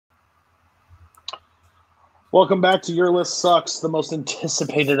Welcome back to Your List Sucks, the most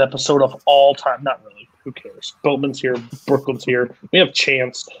anticipated episode of all time. Not really. Who cares? Boatman's here. Brooklyn's here. We have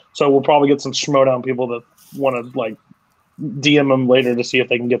Chance. So we'll probably get some Schmodown people that want to, DM them later to see if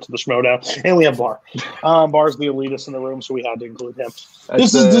they can get to the Schmodown. And we have Bar. Bar's the elitist in the room, so we had to include him.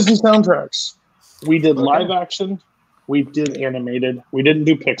 This is Disney Soundtracks. We did live action. We did animated. We didn't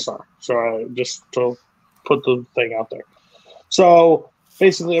do Pixar. So just to put the thing out there. So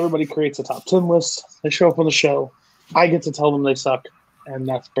basically, everybody creates a top 10 list. They show up on the show. I get to tell them they suck. And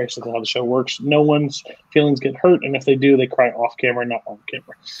that's basically how the show works. No one's feelings get hurt. And if they do, they cry off camera, not on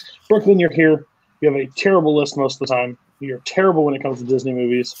camera. Brooklyn, you're here. You have a terrible list most of the time. You're terrible when it comes to Disney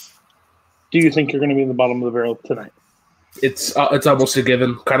movies. Do you think you're going to be in the bottom of the barrel tonight? It's almost a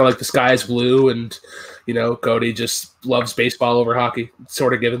given. Kind of like the sky is blue and, Cody just loves baseball over hockey.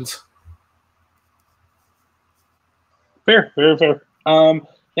 Sort of givens. Fair, very fair.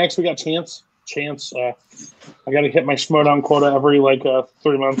 Next, we got Chance. Chance, I got to hit my Schmodown quota every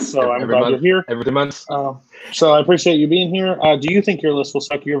 3 months, so I'm glad you're here. Every 3 months. So I appreciate you being here. Do you think your list will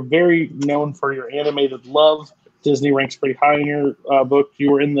suck? You're very known for your animated love. Disney ranks pretty high in your book.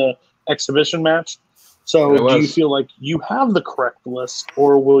 You were in the exhibition match. So do you feel like you have the correct list,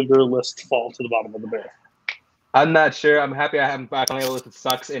 or will your list fall to the bottom of the barrel? I'm not sure. I'm happy I haven't back on a list that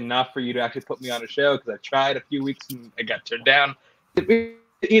sucks enough for you to actually put me on a show, because I tried a few weeks and I got turned down.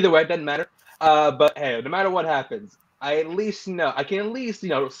 Either way, it doesn't matter. But hey, no matter what happens, I can at least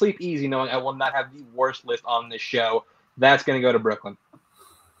sleep easy knowing I will not have the worst list on this show. That's going to go to Brooklyn.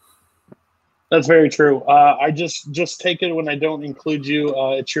 That's very true. I just take it when I don't include you.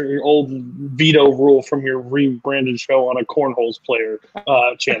 It's your old veto rule from your rebranded show on a cornholes player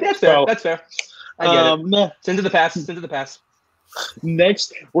channel. That's fair. That's fair. I get it. Nah. It's into the past. It's into the past.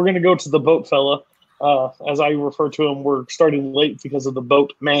 Next, we're going to go to the boat fella. As I refer to him, we're starting late because of the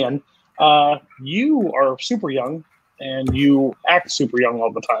boat man. You are super young, and you act super young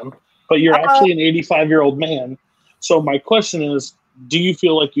all the time, but you're actually an 85-year-old man. So my question is, do you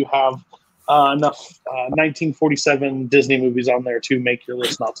feel like you have enough 1947 Disney movies on there to make your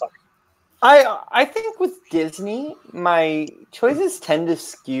list not suck? I think with Disney, my choices tend to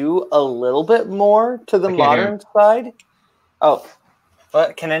skew a little bit more to the modern side. Oh,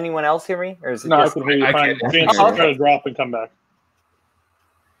 can anyone else hear me? Or is it no, just I can hear you fine. James, try to drop and come back.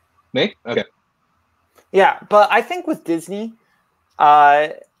 Me? Okay. Yeah, but I think with Disney,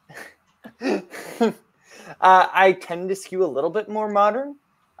 I tend to skew a little bit more modern.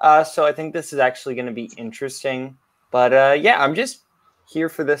 So I think this is actually going to be interesting. But I'm just here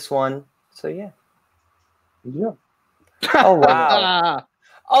for this one. So yeah. Oh wow.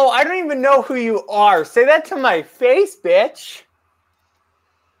 Oh, I don't even know who you are. Say that to my face, bitch.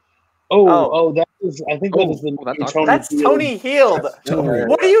 That is. I think that is the Tony. That's Tony Heald.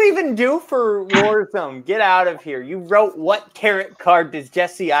 What do you even do for Warzone? Get out of here! You wrote what tarot card does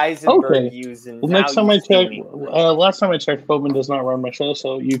Jesse Eisenberg use? And well, next time I checked, last time I checked, Boatman does not run my show,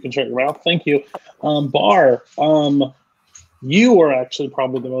 so you can shut your mouth. Thank you, Bar. You are actually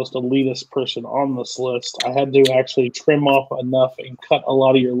probably the most elitist person on this list. I had to actually trim off enough and cut a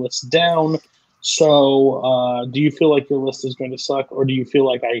lot of your list down. So, do you feel like your list is going to suck, or do you feel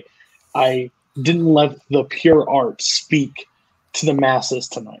like I didn't let the pure art speak to the masses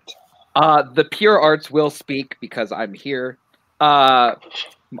tonight? The pure arts will speak because I'm here. My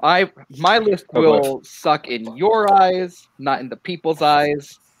list will suck in your eyes, not in the people's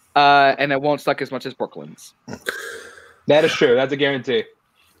eyes, and it won't suck as much as Brooklyn's. That is true. That's a guarantee.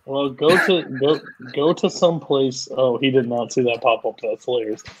 Well, go to some place. Oh, he did not see that pop up. That's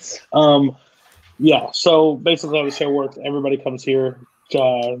hilarious. So basically how the show works, everybody comes here,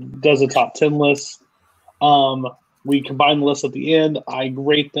 does a top 10 list. We combine the list at the end. I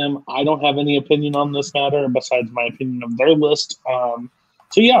rate them. I don't have any opinion on this matter besides my opinion of their list. We're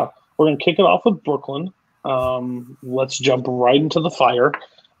going to kick it off with Brooklyn. Let's jump right into the fire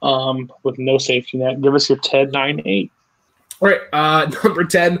with no safety net. Give us your 10, 9, 8. All right, number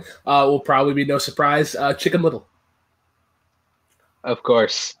 10 will probably be no surprise. Chicken Little. Of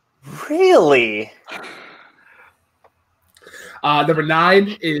course. Really? Number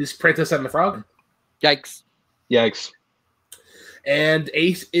 9 is Princess and the Frog. Yikes. And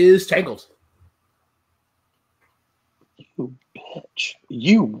 8 is Tangled. You bitch.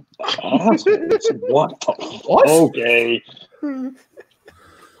 You assholes. What the What? Okay.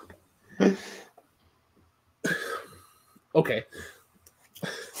 Okay.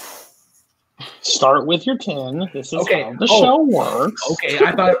 Start with your 10. This is Okay. how the show works. Okay,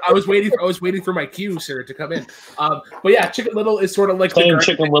 I was waiting for my cue, sir, to come in. But yeah, Chicken Little is sort of like Saying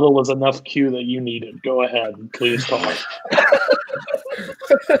Chicken Little was enough cue that you needed. Go ahead, please talk.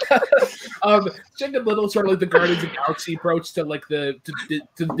 Chicken Little is sort of like the Guardians of the Galaxy approach to like to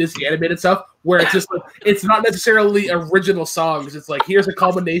Disney animated stuff, where it's just like it's not necessarily original songs. It's like here's a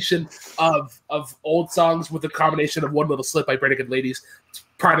combination of old songs with a combination of One Little Slip by Pretty Good Ladies. It's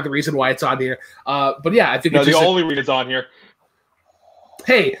part of the reason why it's on here. But yeah, I think No, it's the just only reason it's on here.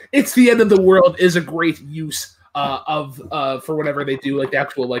 hey, it's the end of the world is a great use of for whenever they do like the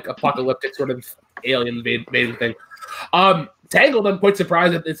actual like apocalyptic sort of alien invading thing. Tangled, I'm quite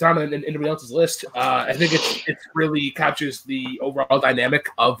surprised that it's not on anybody else's list. I think it really captures the overall dynamic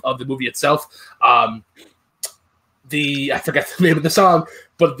of the movie itself. I forget the name of the song,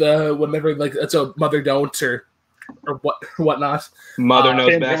 but whenever like it's a Mother Don't or whatnot. Mother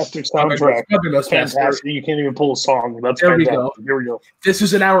Knows Best. Fantastic soundtrack. Mother Knows Best. Fantastic. You can't even pull a song. That's There we fantastic. go. Here we go. This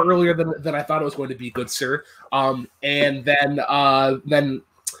was an hour earlier than I thought it was going to be, good sir. And then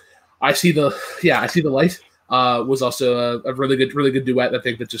I see the light. Was also a really good duet. I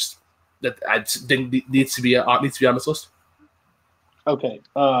think that I think needs to be on this list. Okay.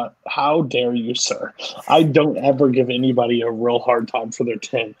 How dare you, sir? I don't ever give anybody a real hard time for their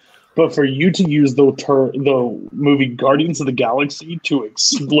 10. But for you to use the movie Guardians of the Galaxy to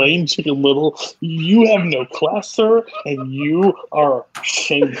explain Chicken Little, you have no class, sir, and you are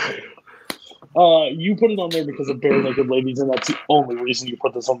shameful. You put it on there because of Bare Naked Ladies, and that's the only reason you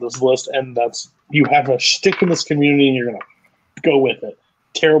put this on this list. And that's you have a shtick in this community, and you're gonna go with it.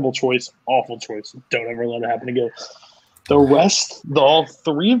 Terrible choice, awful choice. Don't ever let it happen again. The rest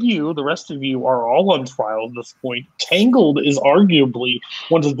of you are all on trial at this point. Tangled is arguably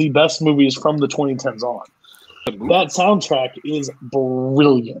one of the best movies from the 2010s on. That soundtrack is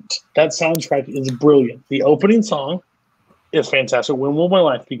brilliant. The opening song is fantastic. When Will My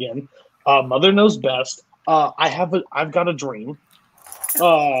Life Begin? Mother Knows Best. I've Got a Dream.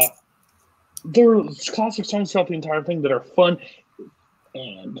 There are classic songs throughout the entire thing that are fun,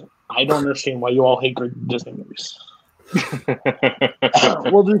 and I don't understand why you all hate great Disney movies.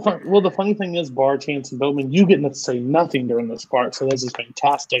 The funny thing is, Bar, Chance, and Bowman, you get to say nothing during this part, so this is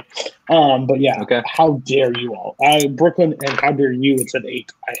fantastic. But yeah, Okay. How dare you all? Brooklyn, and how dare you? It's at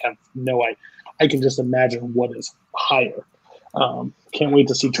 8. I have no idea. I can just imagine what is higher. Can't wait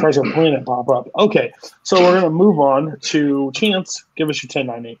to see Treasure Planet pop up. Okay, so we're gonna move on to Chance. Give us your 10,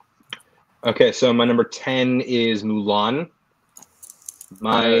 9, 8. Okay, so my number 10 is Mulan.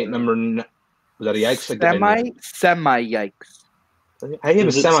 My number was that a yikes? Semi yikes. I have a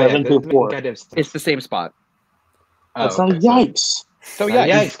Is it semi 7 through 4? Goddamn. It's the same spot. That's not a yikes. So Yeah,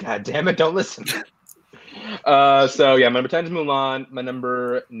 yeah, yikes! God damn it! Don't listen. So yeah, my number 10 is Mulan. My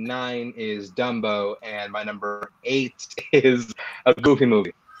number 9 is Dumbo, and my number 8 is a Goofy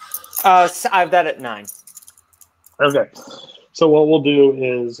movie. So I've that at 9. Okay, so what we'll do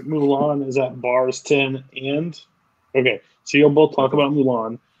is Mulan is at Bar's 10, and okay, so you'll both talk about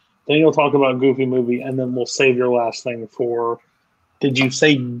Mulan, then you'll talk about Goofy movie, and then we'll save your last thing for. Did you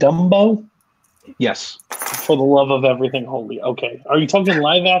say Dumbo? Yes. For the love of everything holy. Okay, are you talking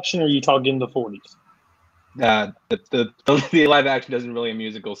live action or are you talking the 40s? The live action isn't really a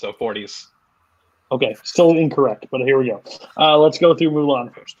musical, so 40s. Okay, still incorrect, but here we go. Let's go through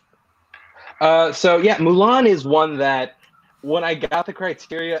Mulan first. So yeah, Mulan is one that when I got the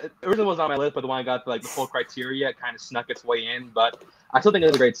criteria, it originally was on my list, but when I got the full criteria, it kind of snuck its way in. But I still think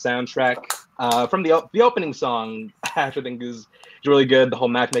it's a great soundtrack. From the opening song, I actually think is really good. The whole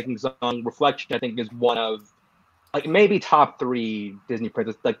matchmaking song, Reflection, I think is one of maybe top 3 Disney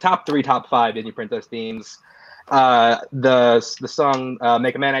princess, top 3, top 5 Disney princess themes. The song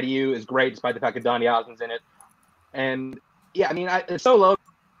 "Make a Man Out of You" is great, despite the fact that Donny Osmond's in it. And yeah, I mean, it's so low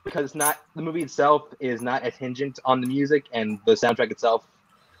because the movie itself is not as hingent on the music, and the soundtrack itself,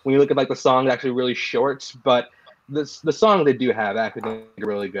 when you look at the song, is actually really short. But the song they do have actually are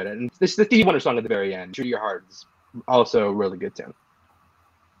really good. And the Stevie Wonder song at the very end, "True to Your Heart," is also really good too.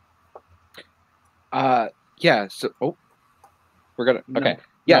 Yeah. So, we're gonna. No. Okay.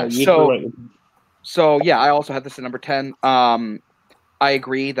 Yeah. No, So yeah, I also had this at number 10. I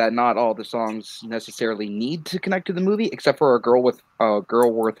agree that not all the songs necessarily need to connect to the movie, except for a girl worth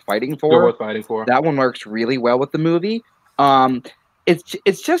fighting for. They're worth fighting for. That one works really well with the movie.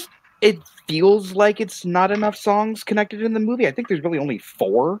 It's just it feels like it's not enough songs connected in the movie. I think there's really only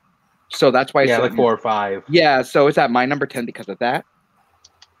 4, so that's why. Yeah, 4 or 5. Yeah, so it's at my number 10 because of that.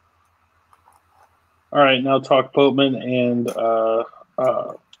 All right, now talk Boatman and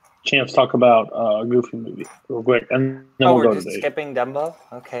Chance talk about Goofy movie real quick, and then we'll we're go to just Dave. skipping Dumbo.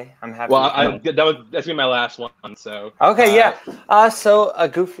 Okay, I'm happy. Well, that's gonna be my last one. So. Okay, yeah. So a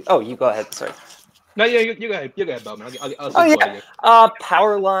Goofy. Oh, you go ahead. Sorry. No, yeah, you go ahead. You go ahead, Bowman. I'll Oh, support yeah. you.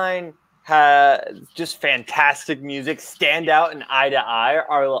 Powerline. just fantastic music. Stand Out and Eye to Eye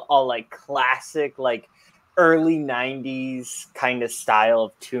are all like classic, like early 90s kind of style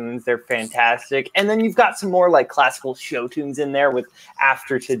of tunes. They're fantastic. And then you've got some more like classical show tunes in there with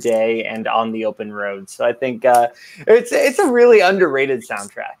After Today and On the Open Road. So I think it's a really underrated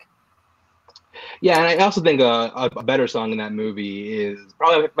soundtrack. Yeah, and I also think a better song in that movie is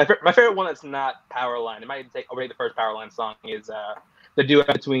probably my favorite one that's not Powerline. It might take overtake the first Powerline song is the duet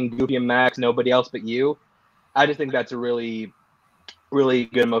between Goofy and Max, Nobody Else But You. I just think that's a really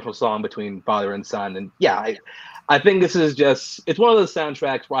good emotional song between father and son. And yeah, I think this is it's one of those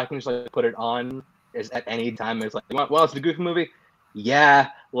soundtracks where I can just like put it on at any time. It's like, well, it's the Goofy movie. Yeah,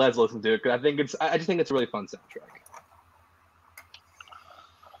 let's listen to it because I just think it's a really fun soundtrack.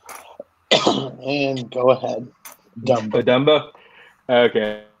 And go ahead, Dumbo. Dumbo.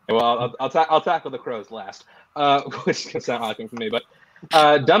 Okay. Well, I'll tackle the Crows last, which can sound awkward for me, but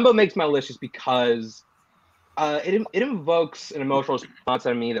Dumbo makes my list just because it invokes an emotional response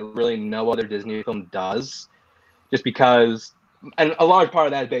out of me that really no other Disney film does. Just because, and a large part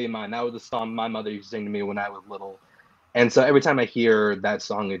of that is Baby Mine. That was the song my mother used to sing to me when I was little, and so every time I hear that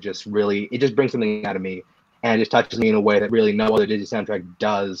song, it just brings something out of me. And it just touches me in a way that really no other Disney soundtrack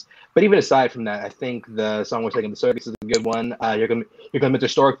does. But even aside from that, I think the song we're taking, The Circus, is a good one. Here Comes Mr.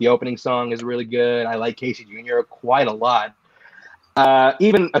 Stork, the opening song, is really good. I like Casey Jr. quite a lot. I'll talk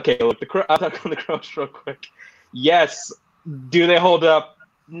on the Crows real quick. Yes, do they hold up?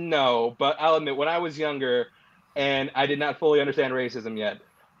 No, but I'll admit, when I was younger and I did not fully understand racism yet,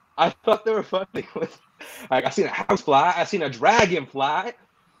 I thought they were funny. Like, I seen a house fly, I seen a dragon fly.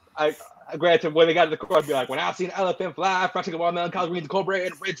 Granted, when they got to the chorus, I'd be like, when I see an elephant fly, fried chicken, watermelon, collard greens, cold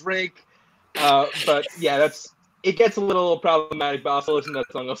bread, red drink. But yeah, it gets a little problematic, but I'll also listen to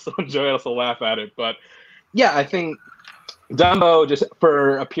that song, I'll still enjoy it, I'll still laugh at it. But yeah, I think Dumbo, just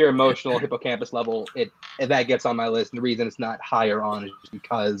for a pure emotional hippocampus level, that gets on my list. And the reason it's not higher on is just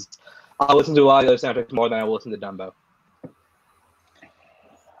because I'll listen to a lot of the other soundtracks more than I will listen to Dumbo.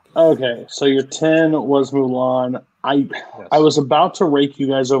 Okay, so your 10 was Mulan. I was about to rake you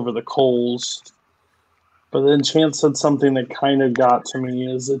guys over the coals, but then Chance said something that kind of got to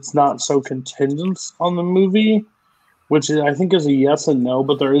me, is it's not so contingent on the movie, which I think is a yes and no,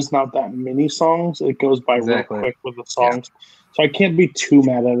 but there is not that many songs. It goes by real quick with the songs. Yeah. So I can't be too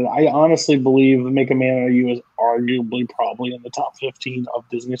mad at it. I honestly believe Make a Man Out of You is arguably probably in the top 15 of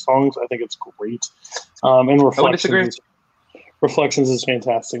Disney songs. I think it's great. And Reflections is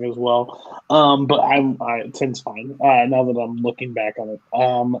fantastic as well. But 10's fine now that I'm looking back on it.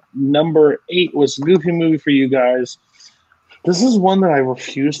 Number 8 was Goofy movie for you guys. This is one that I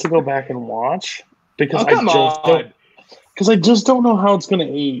refuse to go back and watch because I just don't know how it's going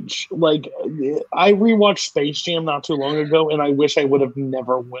to age. Like, I rewatched Space Jam not too long ago, and I wish I would have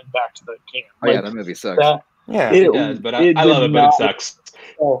never went back to that camp. Oh, yeah, that movie sucks. It does, but I love it, but it sucks.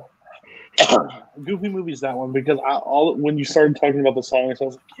 Oh. Goofy movie's that one because when you started talking about the songs, I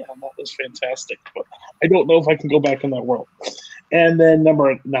was like, yeah, that was fantastic, but I don't know if I can go back in that world. And then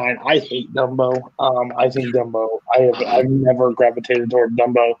number 9, I hate Dumbo. I think Dumbo. I've never gravitated toward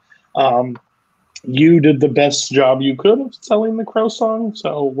Dumbo. You did the best job you could of selling the Crow song,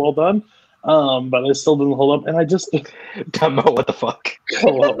 so well done. But it still didn't hold up, and I just Dumbo, what the fuck?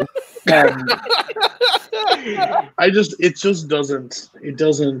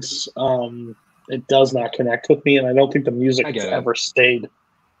 It does not connect with me, and I don't think the music has ever stayed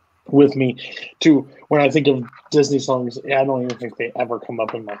with me. To when I think of Disney songs, I don't even think they ever come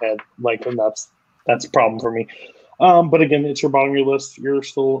up in my head. Like, and that's a problem for me. But again, it's your bottom of your list. You're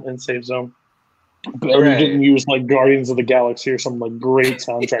still in safe zone. But you didn't use like Guardians of the Galaxy or some like great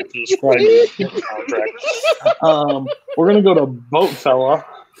soundtrack to describe your soundtrack. We're gonna go to Boat Fella.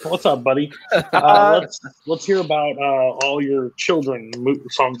 What's up, buddy? Let's hear about all your children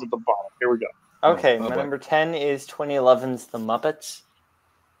songs at the bottom. Here we go. Okay, my number 10 is 2011's The Muppets.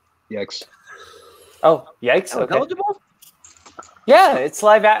 Yikes! Oh, yikes! Okay. Eligible? Yeah, it's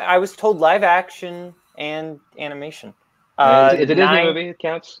live. I was told live action and animation. It's a Disney movie. It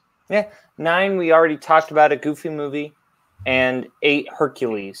counts. Yeah, 9 we already talked about, a Goofy movie, and 8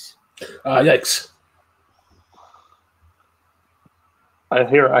 Hercules. Yikes! I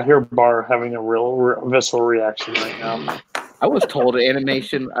hear Bar having a real visceral reaction right now. I was told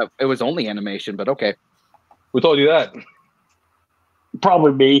animation. It was only animation, but okay. Who told you that?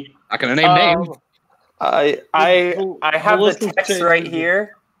 Probably me. Not gonna name names. I have the text right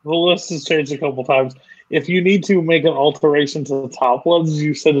here. The list has changed a couple times. If you need to make an alteration to the top ones,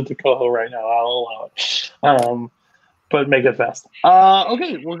 you send it to Coho right now. I'll allow it. but make it fast.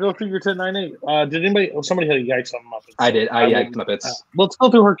 Okay, we'll go through your 10, 9, 8. Did anybody? Oh, somebody had a yikes on Muppets. I did. I yiked will- Muppets. let's go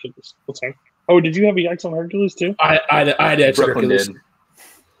through Hercules. Let's see. Oh, did you have a yikes on Hercules too? I had extra Brooklyn Hercules. did.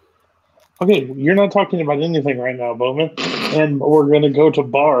 Okay, you're not talking about anything right now, Bowman, and we're going to go to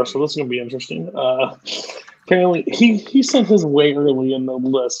Bar, so this is going to be interesting. Apparently, he sent his way early in the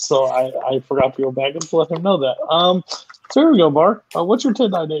list, so I forgot to go back and let him know that. So here we go, Bar. What's your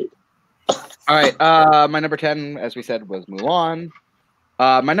 10, 9, 8? All right. My number 10, as we said, was Mulan.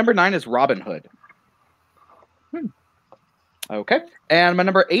 My number 9 is Robin Hood. Okay. And my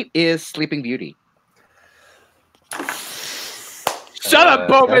number 8 is Sleeping Beauty. Shut up,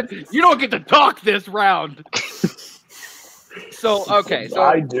 Bowman! You don't get to talk this round. So, okay. So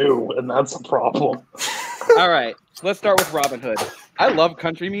I do, and that's a problem. all right. Let's start with Robin Hood. I love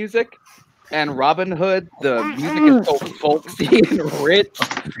country music. And Robin Hood, the music is so folksy and rich.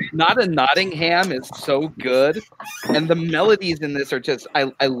 Not a Nottingham is so good. And the melodies in this are just,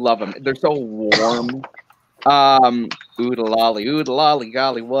 I love them. They're so warm. Oodalolly,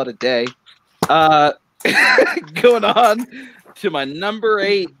 golly, what a day. Going on to my number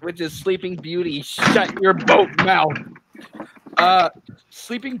 8, which is Sleeping Beauty. Shut your boat mouth.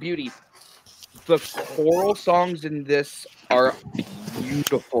 Sleeping Beauty. The choral songs in this are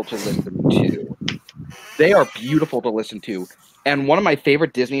beautiful to listen to. They are beautiful to listen to. And one of my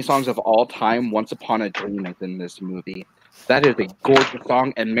favorite Disney songs of all time, Once Upon a Dream, is in this movie. That is a gorgeous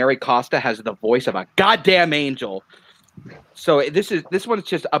song, and Mary Costa has the voice of a goddamn angel. So this one's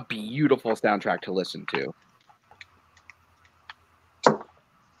just a beautiful soundtrack to listen to.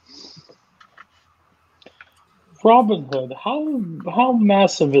 Robin Hood. How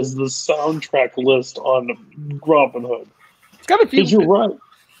massive is the soundtrack list on Robin Hood? It's got a few. Because you're right.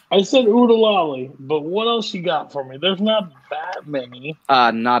 I said Oodalolly, but what else you got for me? There's not that many.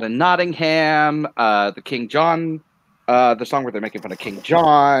 Not in Nottingham, the King John, the song where they're making fun of King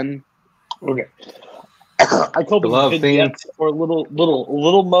John. Okay. I call them Love vignettes or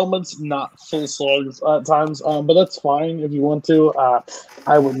little moments, not full songs at times. But that's fine if you want to.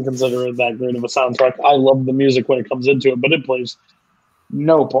 I wouldn't consider it that great of a soundtrack. I love the music when it comes into it, but it plays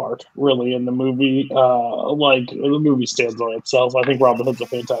no part really in the movie. Like the movie stands on itself. I think Robin Hood's a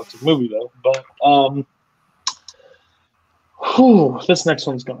fantastic movie though. But this next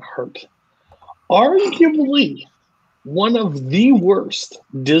one's gonna hurt. Arguably one of the worst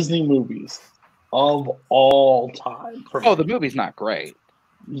Disney movies of all time. Oh, the movie's not great.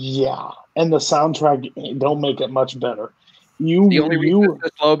 Yeah, and the soundtrack don't make it much better. The only reason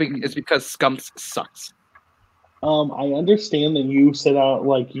it's low is because Skumps sucks. I understand that you set out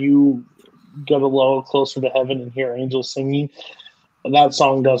like you get a little closer to heaven and hear angels singing. That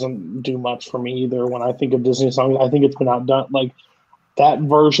song doesn't do much for me either. When I think of Disney songs, I think it's been outdone. Like that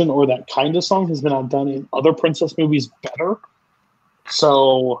version or that kind of song has been outdone in other princess movies better.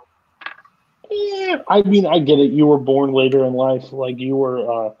 So. Yeah, I mean, I get it. You were born later in life, like you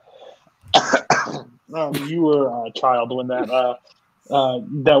were. You were a child when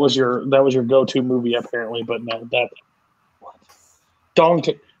that was your go-to movie, apparently. But no, that.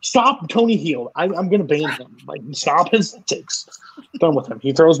 Stop, Tony Heald. I'm going to ban him. Like, stop his takes. Done with him.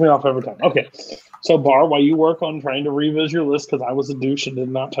 He throws me off every time. Okay, so Bar, while you work on trying to revise your list, because I was a douche and did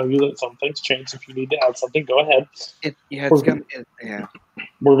not tell you that some things change. If you need to add something, go ahead. We're going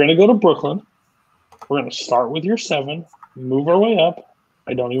to go to Brooklyn. We're going to start with your 7, move our way up.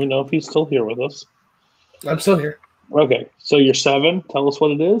 I don't even know if he's still here with us. I'm still here. Okay, so your 7, tell us what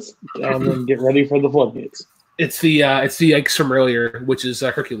it is, and then get ready for the floodgates. It's the yikes from earlier, which is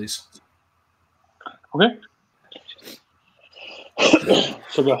Hercules. Okay.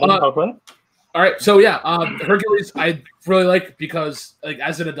 So go ahead and talk about it. All right, so yeah, Hercules I really like because like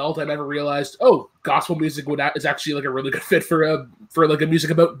as an adult I never realized gospel music is actually like a really good fit for like a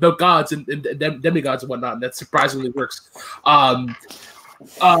music about gods and demigods and whatnot, and that surprisingly works. I'm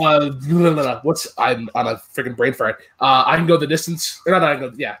on a freaking brain fry. I Can Go the Distance. Or not I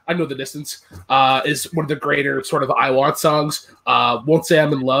Can Go the Distance is one of the greater sort of I Want songs. Won't Say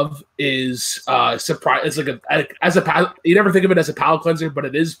I'm in Love is surprise. It's like you never think of it as a palate cleanser, but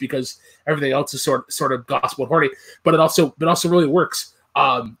it is because everything else is sort of gospel and horny. But it also really works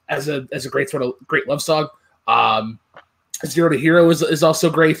as a great sort of great love song. Zero to Hero is also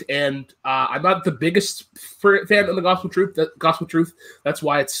great, and I'm not the biggest fan of the Gospel Truth. That's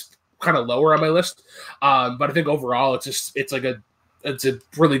why it's kind of lower on my list. But I think overall, it's a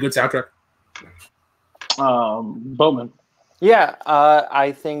really good soundtrack. Bowman. Yeah,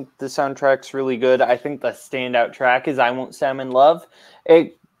 I think the soundtrack's really good. I think the standout track is I Won't Say I'm in Love.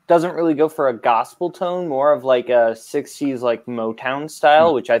 It doesn't really go for a gospel tone, more of like a 60s like Motown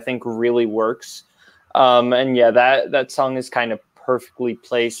style, which I think really works. And yeah, that song is kind of perfectly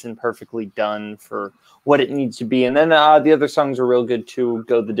placed and perfectly done for what it needs to be. And then the other songs are real good too.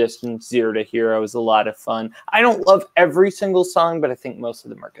 Go the Distance, Zero to Hero is a lot of fun. I don't love every single song, but I think most of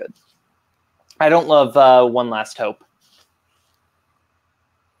them are good. I don't love One Last Hope.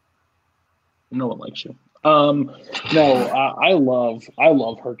 No one likes you. I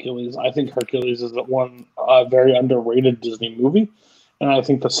love Hercules. I think Hercules is one very underrated Disney movie, and I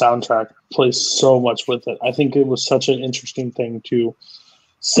think the soundtrack plays so much with it. I think it was such an interesting thing to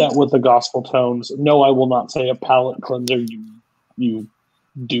set with the gospel tones. No, I will not say a palate cleanser, you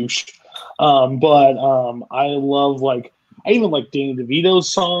douche. But I love I even like Danny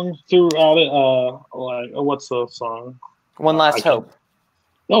DeVito's song throughout it. What's the song? One Last Hope.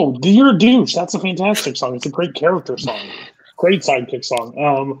 Oh, you're a douche. That's a fantastic song. It's a great character song. Great sidekick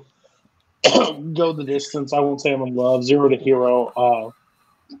song. Go the Distance. I won't say I'm in love. Zero to Hero.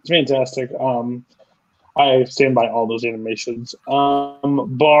 It's fantastic. I stand by all those animations.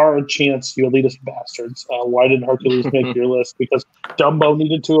 Bar a chance, you elitist bastards. Why didn't Hercules make your list? Because Dumbo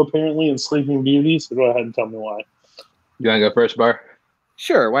needed to, apparently, and Sleeping Beauty. So go ahead and tell me why. You want to go first, Bar?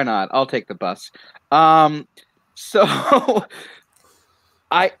 Sure, why not? I'll take the bus. So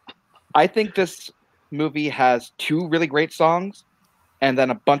I think this movie has two really great songs and then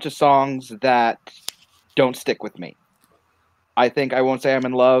a bunch of songs that don't stick with me. I think I Won't Say I'm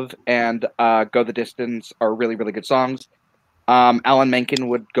in Love and Go the Distance are really, really good songs. Alan Menken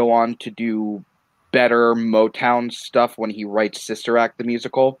would go on to do better Motown stuff when he writes Sister Act the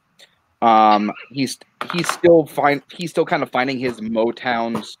musical. He's still kind of finding his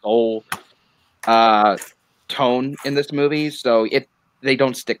Motown soul tone in this movie, so they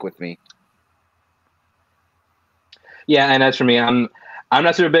don't stick with me. Yeah, and as for me, I'm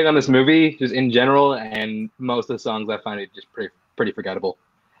not super big on this movie, just in general, and most of the songs I find it just pretty forgettable.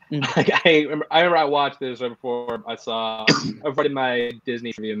 Like I remember I watched this right before I saw my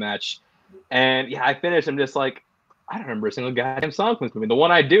Disney trivia match, and yeah, I finished. I'm just like, I don't remember a single goddamn song from this movie. The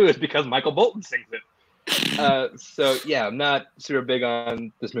one I do is because Michael Bolton sings it. So yeah, I'm not super big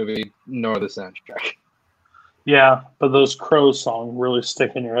on this movie nor the soundtrack. Yeah, but those Crows songs really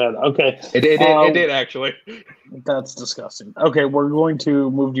stick in your head. Okay. It did actually. That's disgusting. Okay, we're going to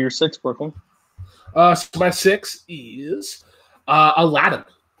move to your 6, Brooklyn. So my 6 is Aladdin.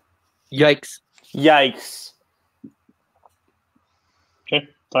 Yikes. Okay,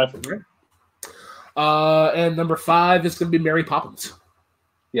 5. And number 5 is going to be Mary Poppins.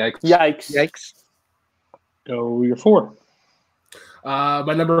 Yikes. Go your 4.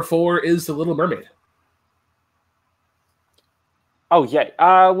 My number 4 is The Little Mermaid. Oh yeah.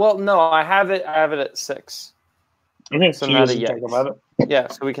 Well, no, I have it at 6. Okay, So you not guys a can talk yikes. about it. Yeah,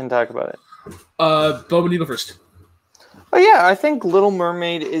 so we can talk about it. Bowman, you go first. Oh yeah, I think Little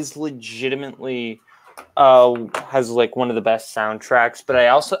Mermaid is legitimately has like one of the best soundtracks, but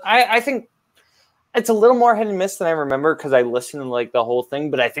I think it's a little more hit and miss than I remember because I listened to like the whole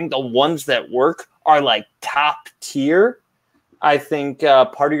thing, but I think the ones that work are like top tier. I think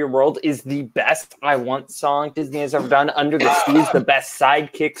Part of Your World is the best I Want song Disney has ever done. Under the Sea is the best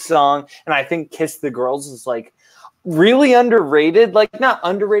sidekick song. And I think Kiss the Girls is like really underrated. Like not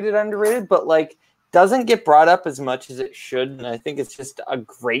underrated, but like doesn't get brought up as much as it should. And I think it's just a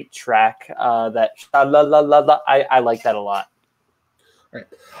great track that la la la la. I like that a lot. Right.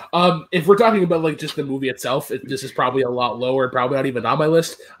 If we're talking about like just the movie itself, this is probably a lot lower, probably not even on my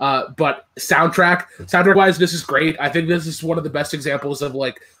list. But soundtrack wise, this is great. I think this is one of the best examples of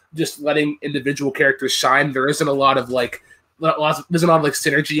like just letting individual characters shine. There isn't a lot of like there's a lot of like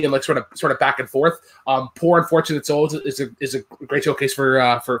synergy and like sort of back and forth. Poor Unfortunate Souls is a great showcase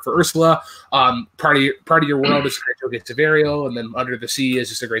for Ursula. Part of Your World is a great showcase of Ariel, and then Under the Sea is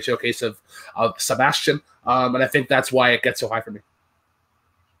just a great showcase of Sebastian. And I think that's why it gets so high for me.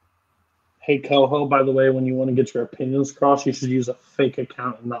 Hey, Coho, by the way, when you want to get your opinions across, you should use a fake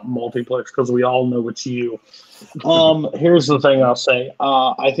account and not multiplex because we all know it's you. Here's the thing I'll say.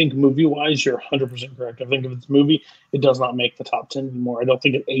 I think movie-wise, you're 100% correct. I think if it's a movie, it does not make the top 10 anymore. I don't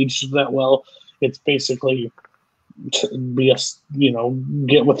think it aged that well. It's basically get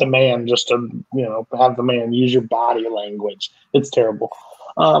with the man just to, have the man use your body language. It's terrible.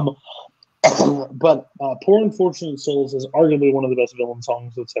 But Poor Unfortunate Souls is arguably one of the best villain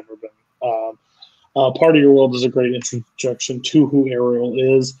songs that's ever been. Part of Your World is a great introduction to who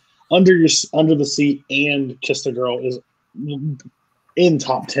Ariel is. Under the Sea and Kiss the Girl is in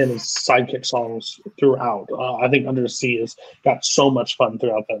top 10 of sidekick songs throughout. I think Under the Sea has got so much fun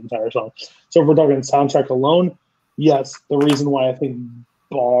throughout that entire song. So if we're talking soundtrack alone, yes, the reason why I think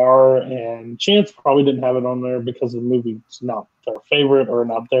Bar and Chance probably didn't have it on there because the movie's not their favorite or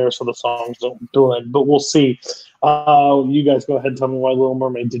not there, so the songs don't blend. But we'll see. You guys go ahead and tell me why Little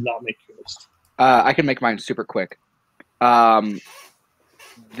Mermaid did not make your list. I can make mine super quick.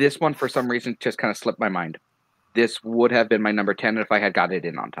 This one, for some reason, just kind of slipped my mind. This would have been my number 10 if I had got it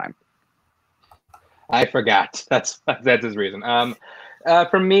in on time. I forgot. That's his reason.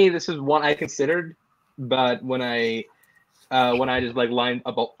 For me, this is one I considered, but when I just like lined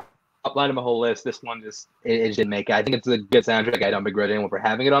up my whole list, this one just it didn't make it. I think it's a good soundtrack. I don't begrudge anyone for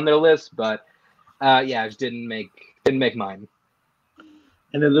having it on their list, but it just didn't make mine.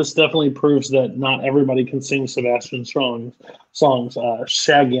 And this definitely proves that not everybody can sing Sebastian songs.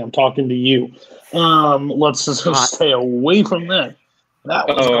 Shaggy, I'm talking to you. Let's just stay away from that. That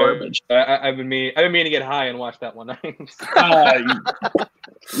was garbage. I've been meaning to get high and watch that one.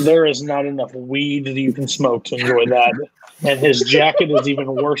 There is not enough weed that you can smoke to enjoy that. And his jacket is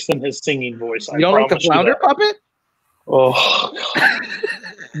even worse than his singing voice. You don't like the flounder puppet? Oh, God.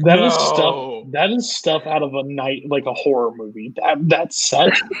 That is stuff out of a night, like a horror movie. That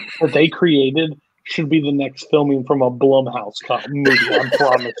set that they created should be the next filming from a Blumhouse movie. I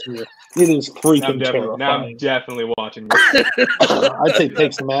promise you, it is freaking terrifying. Now I'm definitely watching this. I'd say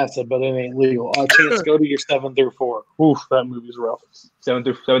take some acid, but it ain't legal. Chance, go to your 7 through 4. Oof, that movie's rough. 7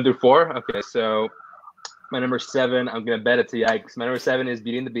 through 4. Okay, so my number 7, I'm gonna bet it's a yikes. My number 7 is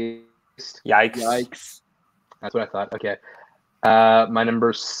Beauty and the Beast. Yikes. That's what I thought. Okay. My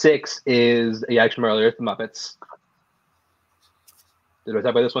number 6 is a yikes from earlier, The Muppets. Did I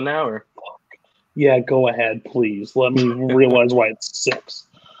talk about this one now, or? Yeah, go ahead, please. Let me realize why it's 6.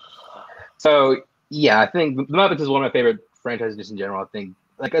 So yeah, I think The Muppets is one of my favorite franchises just in general. I think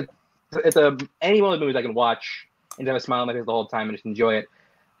like it's any one of the movies I can watch and have a smile on my face the whole time and just enjoy it.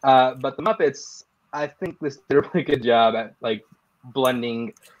 But The Muppets, I think this did a really good job at like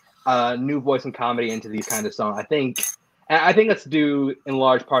blending new voice and comedy into these kind of songs. I think that's due in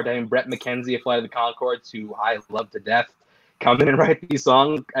large part to having Brett McKenzie of Flight of the Conchords, who I love to death, come in and write these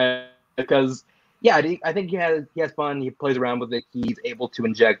songs because. Yeah, I think he has fun. He plays around with it. He's able to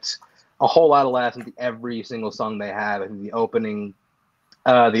inject a whole lot of laughs into every single song they have. I think the opening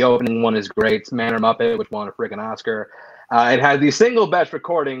one is great. It's Man or Muppet, which won a freaking Oscar. It has the single best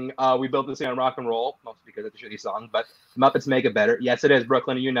recording. We built this on rock and roll, mostly because it's a shitty song, but Muppets make it better. Yes, it is,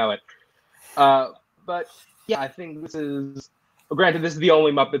 Brooklyn. You know it. But yeah, I think this is. Granted, this is the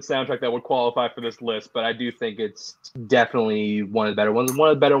only Muppet soundtrack that would qualify for this list, but I do think it's definitely one of the better ones. One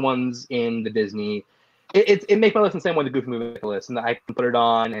of the better ones in the Disney. It makes my list the same way the Goofy movie list, and I can put it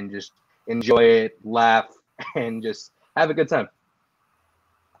on and just enjoy it, laugh, and just have a good time.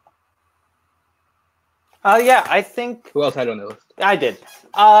 Yeah, I think. Who else had it on the list? I did.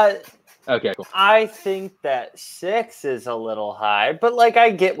 Okay, cool. I think that 6 is a little high, but like I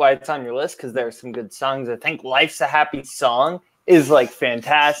get why it's on your list because there are some good songs. I think Life's a Happy Song is like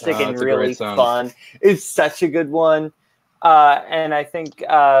fantastic and really fun. It's such a good one. And I think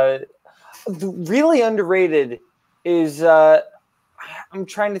really underrated is I'm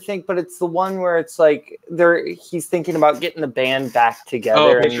trying to think, but it's the one where it's like he's thinking about getting the band back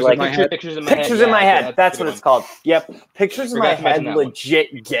together. Oh, Pictures in My Head. Pictures in My Head. That's what it's called. Yep. Pictures in My Head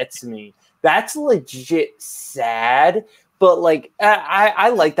legit gets me. That's legit sad, but like I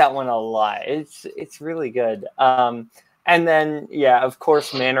like that one a lot. It's really good. And then yeah, of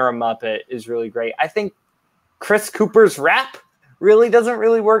course, Man or a Muppet is really great. I think Chris Cooper's rap really doesn't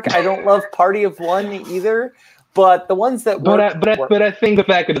really work. I don't love Party of One either. But the ones that work, but I think the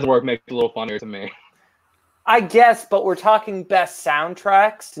fact that it doesn't work makes it a little funnier to me. I guess, but we're talking best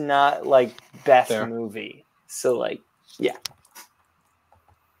soundtracks, not like best movie. So like, yeah.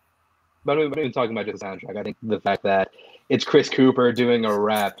 But I'm not even talking about just the soundtrack. I think the fact that it's Chris Cooper doing a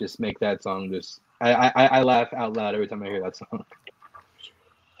rap just makes that song just. I laugh out loud every time I hear that song.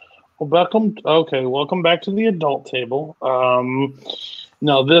 Well, welcome back to the adult table.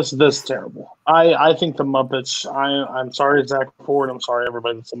 No, this is terrible. I think the Muppets. I'm sorry, Zach Ford. I'm sorry,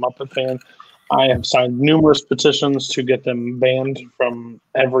 everybody that's a Muppet fan. I have signed numerous petitions to get them banned from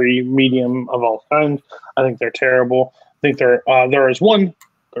every medium of all kinds. I think they're terrible. I think there is one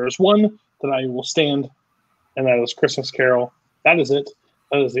that I will stand, and that is Christmas Carol. That is it.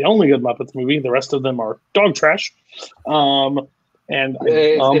 That is the only good Muppets movie. The rest of them are dog trash. I'm sorry.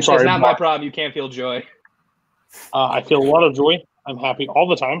 It's not my problem. You can't feel joy. I feel a lot of joy. I'm happy all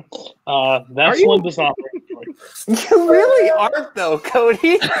the time. That's one does not bring joy. You really aren't, though,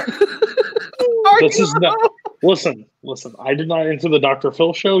 Cody. Listen. I did not enter the Dr.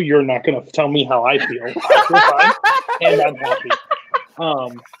 Phil show. You're not going to tell me how I feel. I feel fine, and I'm happy. All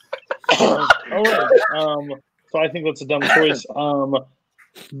right. So I think that's a dumb choice.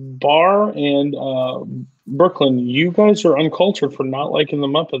 Bar and Brooklyn, you guys are uncultured for not liking the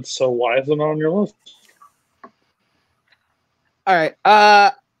Muppets. So why is it on your list? All right.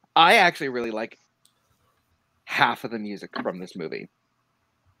 I actually really like half of the music from this movie.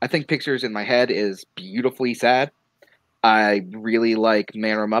 I think Pictures in My Head is beautifully sad. I really like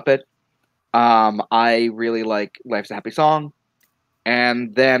Manor Muppet. I really like Life's a Happy Song.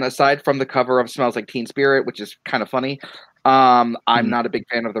 And then aside from the cover of Smells Like Teen Spirit, which is kind of funny, I'm not a big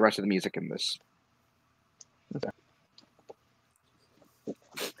fan of the rest of the music in this.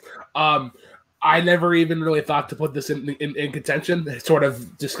 I never even really thought to put this in contention. It sort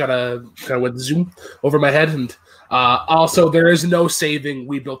of just kind of went zoom over my head. And also, there is no saving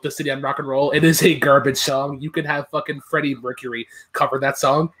We Built This City on Rock and Roll. It is a garbage song. You can have fucking Freddie Mercury cover that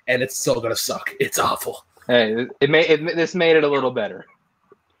song, and it's still gonna suck. It's awful. Hey, this made it a little better.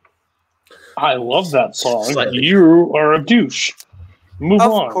 I love that song. Slightly. You are a douche. Move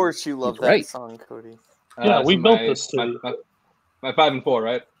on. Of course you love He's that right. song, Cody. Yeah, we built this city. My 5 and 4,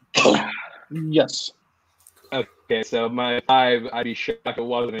 right? Yes. Okay, so my 5, I'd be shocked if it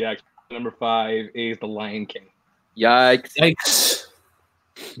wasn't actually. Number 5 is The Lion King. Yikes. Yikes.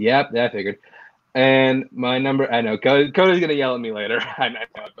 Yep, that I figured. And my number, I know, Cody's going to yell at me later. I know,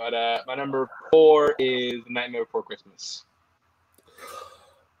 but my number 4 is Nightmare Before Christmas.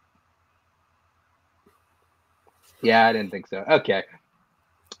 Yeah, I didn't think so. Okay.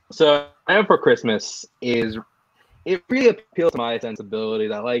 So Nightmare Before Christmas it really appeals to my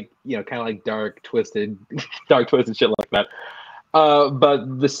sensibilities. I like, kind of like dark, twisted shit like that.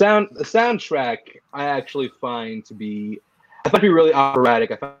 But the soundtrack I actually find to be really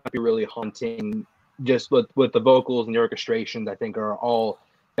operatic. I find it to be really haunting. Just with the vocals and the orchestrations, I think are all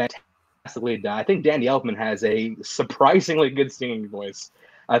fantastically done. I think Danny Elfman has a surprisingly good singing voice.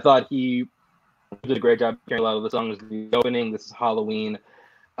 I thought he did a great job carrying a lot of the songs. The opening, This Is Halloween.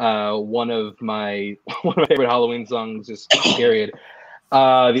 One of my favorite Halloween songs, just period.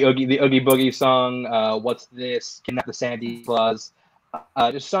 The Oogie Boogie song, What's This? Kidnap the Santa Claus.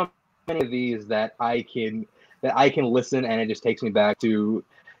 Just so many of these that I can listen, and it just takes me back to.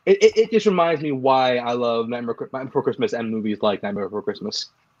 It just reminds me why I love Nightmare Before Christmas and movies like Nightmare Before Christmas.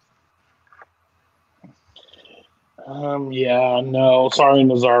 Yeah, no, sorry,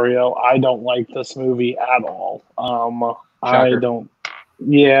 Nazario. I don't like this movie at all. I don't.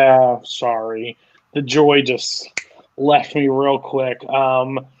 Yeah, sorry. The joy just left me real quick.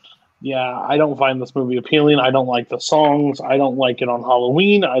 Yeah, I don't find this movie appealing. I don't like the songs. I don't like it on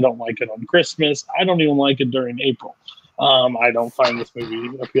Halloween. I don't like it on Christmas. I don't even like it during April. I don't find this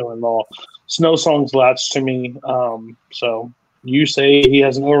movie appealing at all. Snow Song's latched to me. So you say he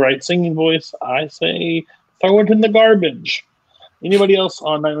has an alright singing voice. I say throw it in the garbage. Anybody else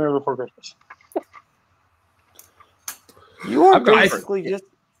on Nightmare Before Christmas? You are I'm going basically just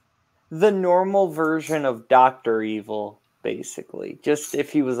the normal version of Dr. Evil, basically. Just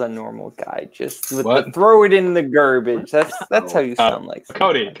if he was a normal guy. Just with the throw it in the garbage. That's how you sound like.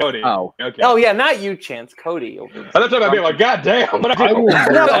 Cody. Oh. Okay. Oh, yeah, not you, Chance. Cody. Over I thought I'd be like, God damn.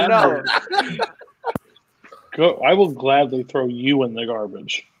 I will gladly throw you in the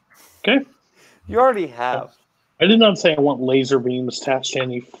garbage. Okay? You already have. I did not say I want laser beams attached to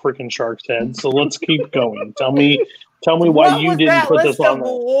any freaking shark's head, so let's keep going. Tell me why you didn't put this on there.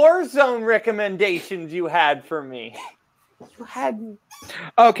 Warzone recommendations you had for me. You had.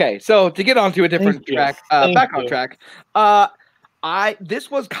 Okay, so to get onto a different track, back on track.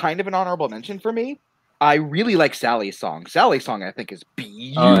 This was kind of an honorable mention for me. I really like Sally's song. Sally's song, I think, is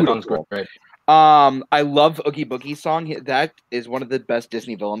beautiful. Great. I love Oogie Boogie's song. That is one of the best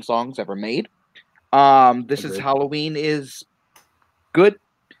Disney villain songs ever made. This Is Halloween is good.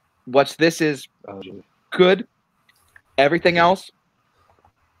 What's This is good. Everything else,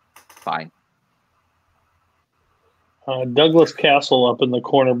 fine. Douglas Castle up in the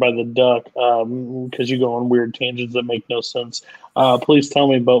corner by the duck, because you go on weird tangents that make no sense. Please tell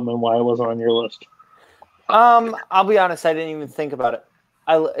me, Boatman, why it wasn't on your list. I'll be honest, I didn't even think about it.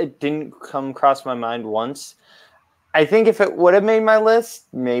 It didn't come across my mind once. I think if it would have made my list,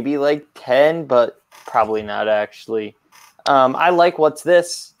 maybe like 10, but probably not actually. I like What's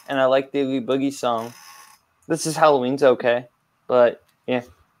This, and I like the Oogie Boogie song. This Is Halloween's okay, but yeah.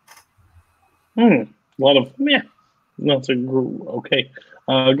 A lot of That's okay.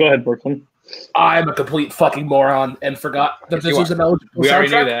 Go ahead, Brooklyn. I'm a complete fucking moron and forgot that this was an eligible We already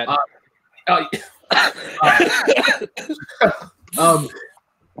knew that.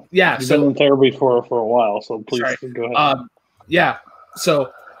 Yeah. You've So been in therapy for a while, so please go ahead. Yeah.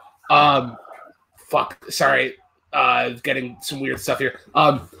 So, fuck. Sorry. Getting some weird stuff here.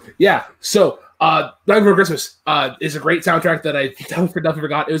 Yeah. So, Nightmare Before Christmas is a great soundtrack that I definitely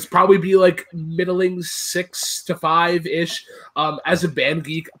forgot. It was probably be like middling 6 to 5 ish. As a band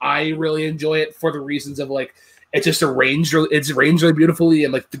geek, I really enjoy it for the reasons of like it's just arranged. It's arranged really beautifully,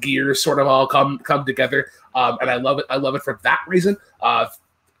 and like the gears sort of all come together. And I love it. I love it for that reason.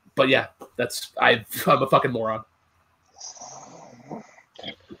 But yeah, I'm a fucking moron.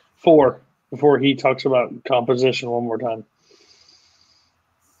 4 before he talks about composition one more time.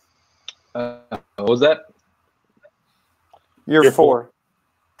 What was that? You're 4.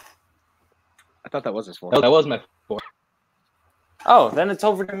 I thought that was his 4. No, that was my 4. Oh, then it's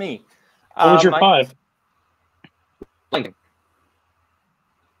over to me. What was your 5?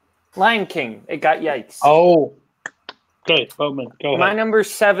 Lion King. It got yikes. Oh. Okay, Boatman, go ahead. My number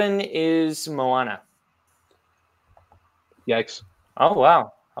 7 is Moana. Yikes. Oh,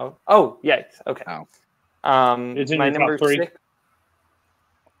 wow. Oh, yikes. Okay. Oh. It's in my your top number 3? 6.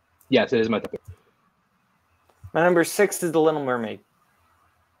 Yes, it is my top 3. My number 6 is The Little Mermaid.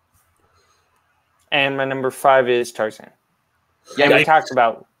 And my number 5 is Tarzan. Yeah, we talked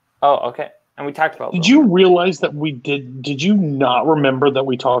about. Oh, okay. And we talked about. Did you realize that we did? Did you not remember that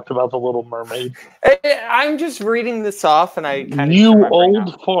we talked about The Little Mermaid? I'm just reading this off, and I kind of. You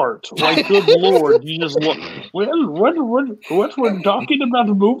old fart! Like, good lord, you just look. Well, what we're talking about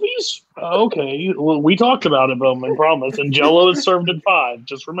movies? Okay, well, we talked about it, Bowman. Promise. And Jello is served at 5.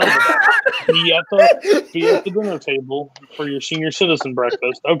 Just remember that. Be at the dinner table for your senior citizen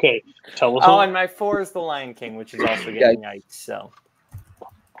breakfast. Okay, tell us. Oh, and my 4 is The Lion King, which is also getting yikes. So.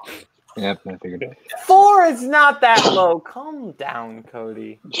 Yeah, I figured it. 4 is not that low. Calm down,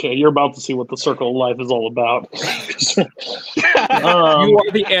 Cody. Okay, you're about to see what the circle of life is all about. You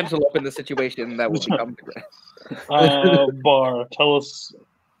are the antelope in the situation that will become. Bar, tell us.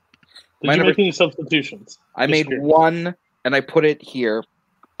 Did you make any substitutions? I made one, and I put it here.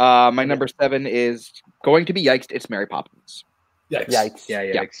 My number 7 is going to be yikes. It's Mary Poppins. Yikes. Yeah,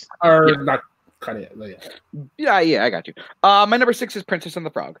 yikes. Or not kind of. Yeah, I got you. My number 6 is Princess and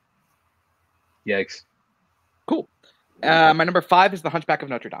the Frog. Yikes. Cool. My number 5 is The Hunchback of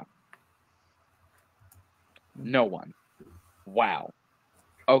Notre Dame. No one. Wow.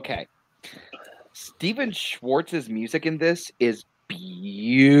 Okay. Stephen Schwartz's music in this is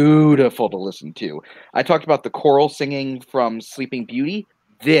beautiful to listen to. I talked about the choral singing from Sleeping Beauty.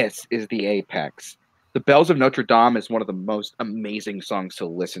 This is the apex. The Bells of Notre Dame is one of the most amazing songs to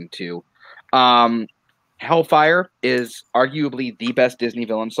listen to. Hellfire is arguably the best Disney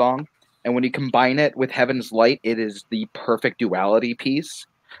villain song. And when you combine it with Heaven's Light, it is the perfect duality piece.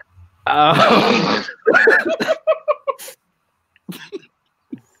 I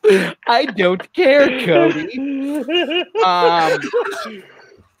don't care, Cody.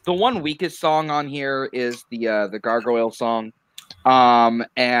 The one weakest song on here is the Gargoyle song.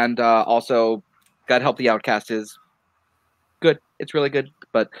 And also God Help the Outcast is good. It's really good.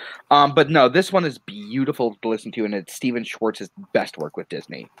 But no, this one is beautiful to listen to, and it's Stephen Schwartz's best work with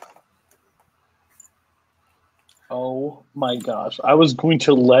Disney. Oh my gosh. I was going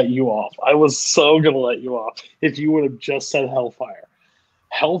to let you off. I was so going to let you off if you would have just said Hellfire.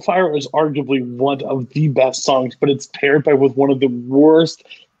 Hellfire is arguably one of the best songs, but it's paired with one of the worst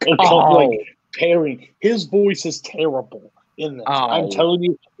pairing. His voice is terrible in this. I'm telling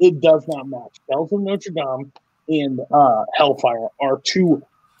you, it does not match. Bells of Notre Dame and Hellfire are 2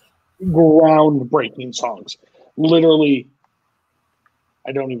 groundbreaking songs. Literally,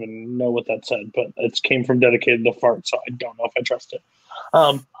 I don't even know what that said, but it came from Dedicated to Fart, so I don't know if I trust it.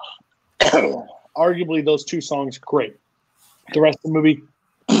 Arguably, those 2 songs, great. The rest of the movie,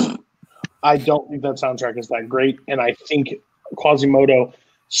 I don't think that soundtrack is that great, and I think Quasimodo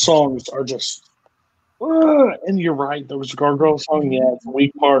songs are just... and you're right, there was a Gargoyle song, yeah, it's a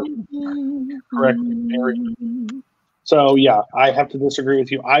weak part. Correct, Mary. So, yeah, I have to disagree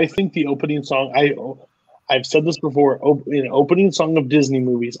with you. I think the opening song... I've said this before, in opening song of Disney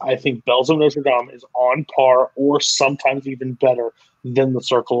movies, I think Bells of Notre Dame is on par or sometimes even better than The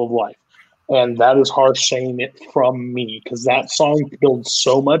Circle of Life. And that is harsh saying it from me because that song builds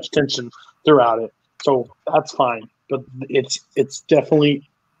so much tension throughout it. So that's fine, but it's definitely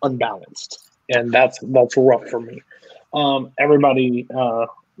unbalanced. And that's rough for me. Everybody,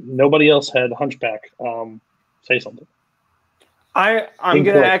 nobody else had Hunchback. Say something. I'm going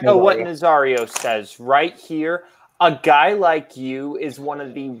to echo what Nazario says right here. A Guy Like You is one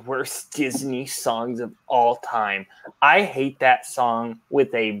of the worst Disney songs of all time. I hate that song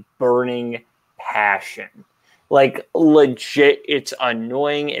with a burning passion. Like, legit, it's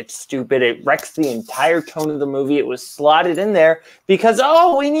annoying, it's stupid, it wrecks the entire tone of the movie. It was slotted in there because,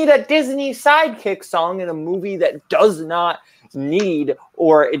 we need a Disney sidekick song in a movie that does not need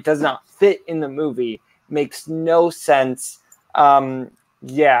or it does not fit in the movie. Makes no sense.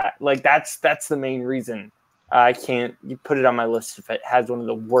 Yeah, like that's the main reason I can't. You put it on my list if it has one of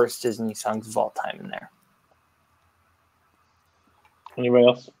the worst Disney songs of all time in there. Anybody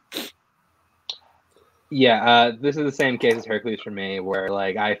else? Yeah, this is the same case as Hercules for me, where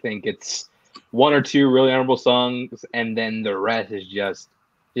like I think it's one or two really honorable songs, and then the rest is just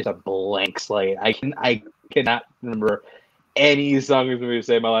a blank slate. I cannot remember any song in the movie to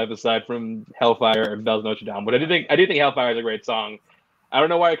save my life aside from Hellfire and Bells of Notre Dame. But I do think Hellfire is a great song. I don't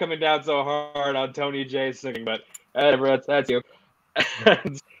know why you're coming down so hard on Tony J singing, but whatever, that's you.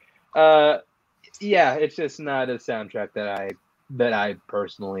 Yeah, it's just not a soundtrack that I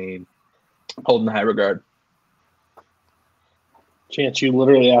personally hold in high regard. Chance, you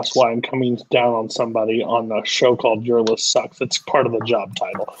literally asked why I'm coming down on somebody on a show called Your List Sucks. It's part of the job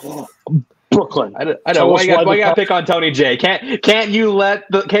title. Brooklyn. I know. Why you gotta pick on Tony J? Can't you let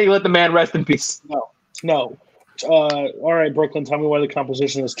the man rest in peace? No. All right, Brooklyn. Tell me why the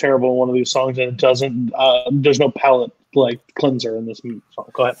composition is terrible in one of these songs, and it doesn't. There's no palette cleanser in this song.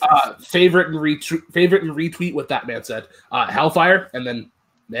 Go ahead. Favorite and retweet what that man said. Hellfire, and then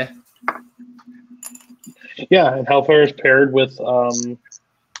Yeah, and Hellfire is paired with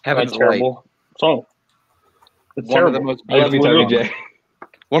Heaven's terrible song. It's One of terrible. the most I love you, Tony beautiful, J.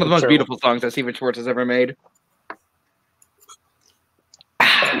 one of the most Terrible. beautiful songs that Steven Schwartz has ever made.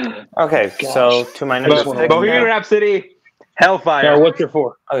 Okay, Gosh. so to my number six. Bohemian Rhapsody, Hellfire. Yeah, what's your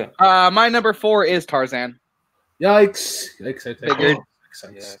 4? My number 4 is Tarzan. Yikes! I Figured.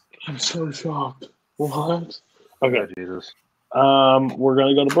 Yikes. I'm so shocked. What? Okay. Oh, Jesus. We're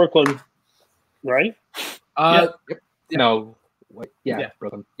gonna go to Brooklyn, right? No. Wait, Yeah.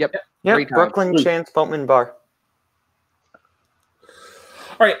 Brooklyn. Yep, Three times. Brooklyn Chance Boatman Bar.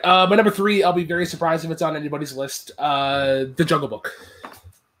 All right, my number 3. I'll be very surprised if it's on anybody's list. The Jungle Book.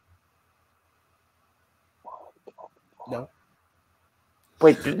 No,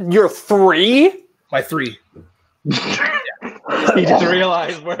 Wait, you're 3? my 3. He just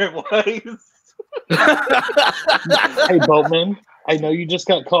realized where it was. Hey, Boatman. I know you just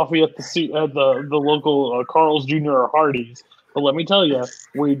got coffee at the local Carl's Jr. or Hardee's, but let me tell you,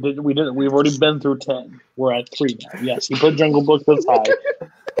 we've already been through 10. We're at 3 now. Yes, he put Jungle Book this high.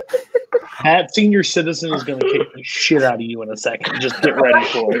 That senior citizen is going to kick the shit out of you in a second. Just get ready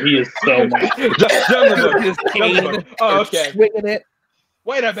for it. He is so mad. Jungle Book. His Jungle Book. Oh, okay. Swinging it.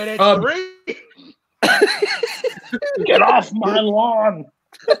 Wait a minute. 3? Get off my lawn.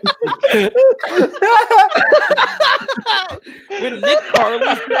 When Nick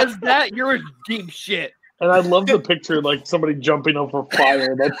Carly says that, you're a deep shit. And I love the picture, like somebody jumping over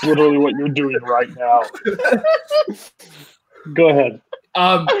fire. That's literally what you're doing right now. Go ahead.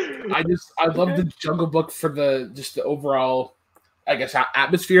 I love the Jungle Book for the overall, I guess,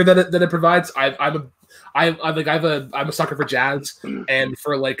 atmosphere that it provides. I'm a sucker for jazz and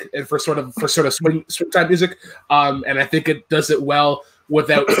for sort of swing type music. And I think it does it well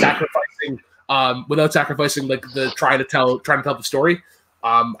without sacrificing like the trying to tell the story.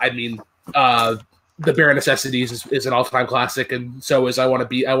 The Bare Necessities is an all-time classic, and so is I want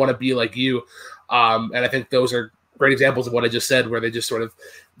to be like you. And I think those are great examples of what I just said, where they just sort of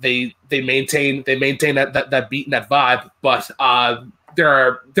they maintain that beat and that vibe. But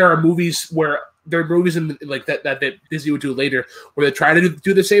there are movies in like that Disney would do later where they try to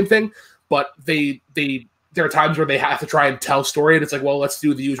do the same thing, but there are times where they have to try and tell story, and it's like, well, let's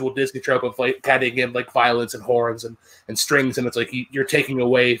do the usual Disney trope of like adding in like violins and horns and strings, and it's like you're taking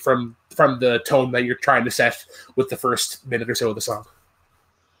away from the tone that you're trying to set with the first minute or so of the song.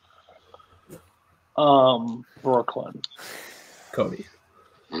 Brooklyn. Cody.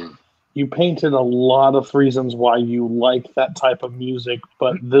 You painted a lot of reasons why you like that type of music,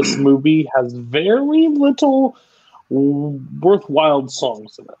 but this movie has very little worthwhile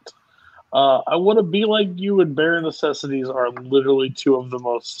songs in it. I Want to Be Like You and Bare Necessities are literally two of the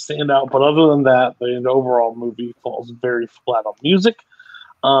most standout, but other than that, the overall movie falls very flat on music.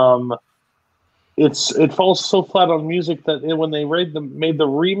 It falls so flat on music that when they made the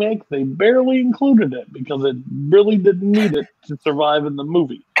remake, they barely included it because it really didn't need it to survive in the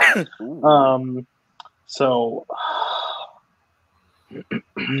movie. So,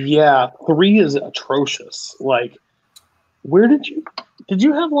 yeah, 3 is atrocious. Like, where did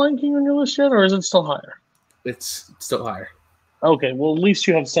you have Lion King on your list yet, or is it still higher? It's still higher. Okay, well, at least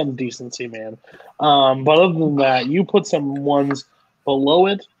you have some decency, man. But other than that, you put some ones below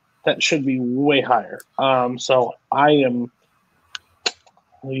it that should be way higher. So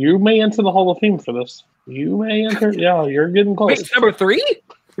you may enter the Hall of Fame for this. You may enter. Yeah, you're getting close. Wait, number 3?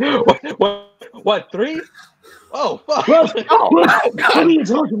 What? 3? Oh, fuck. What are you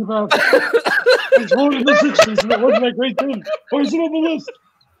talking about? I told you the 60s, and it wasn't a great thing. Why is it on the list?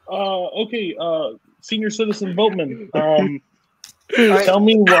 Okay, senior citizen Boatman. Tell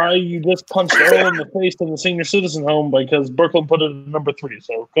me why you just punched Earl in the face in the senior citizen home because Brooklyn put it at number 3.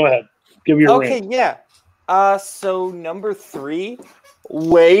 So go ahead, give your rant. Yeah. So number 3,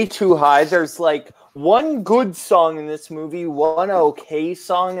 way too high. There's like one good song in this movie, one okay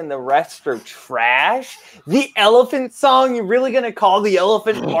song, and the rest are trash. The elephant song, you're really gonna call the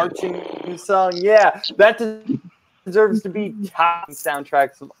elephant marching song? Yeah, that deserves to be top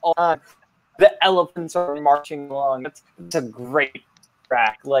soundtracks of all time. The elephants are marching along. That's a great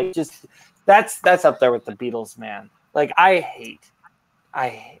track. Like, just that's up there with the Beatles, man. Like, I'm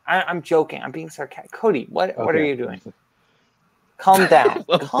joking. I'm being sarcastic. Cody, what are you doing? Calm down.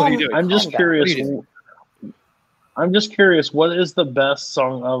 What are you doing? I'm just curious. I'm just curious. What is the best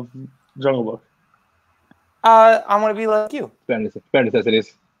song of Jungle Book? I want to be like you. Bare necessities. Bare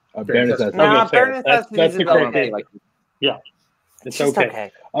necessities. Nah, Okay, fair. Bare That's Necessities the is criteria. okay. Yeah, it's just okay.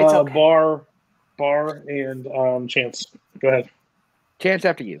 okay. It's okay. Bar, and Chance. Go ahead. Chance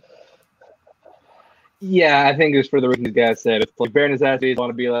after you. Yeah, I think it's for the reasons you guys said. It's like bare necessities,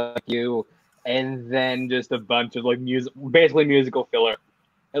 want to be like you, and then just a bunch of like basically musical filler.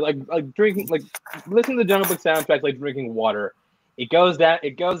 And like drinking, like listening to the Jungle Book soundtrack, like drinking water. It goes down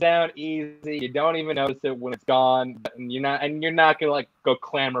easy. You don't even notice it when it's gone, and you're not gonna like go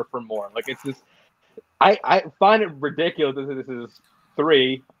clamor for more. Like, it's just, I find it ridiculous that this is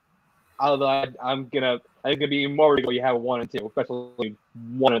 3. Although I think it'd be more ridiculous you have 1 and 2, especially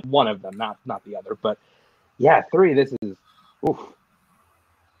one of them, not the other. But yeah, 3. This is, oof.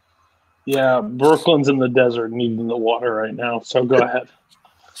 Yeah, Brooklyn's in the desert needing the water right now. So go ahead.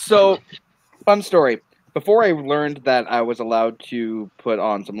 So, fun story. Before I learned that I was allowed to put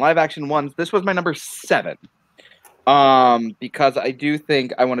on some live action ones, this was my number 7. Because I do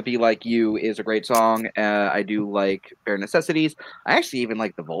think I Want to Be Like You is a great song. I do like Bare Necessities. I actually even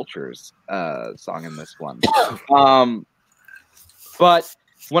like the Vultures song in this one. But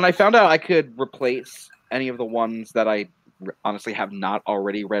when I found out I could replace any of the ones that I honestly have not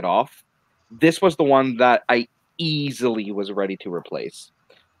already read off, this was the one that I easily was ready to replace.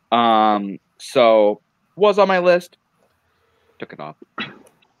 So was on my list. Took it off.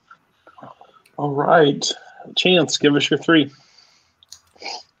 All right. Chance, give us your 3.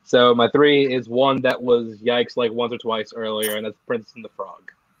 So my 3 is one that was yikes like once or twice earlier, and that's Princess and the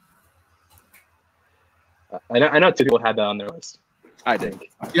Frog. I know 2 people had that on their list. I think.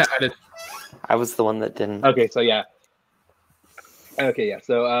 Yeah, I did. I was the one that didn't. Okay, so yeah.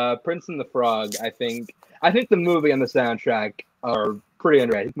 So Prince and the Frog, I think the movie and the soundtrack are pretty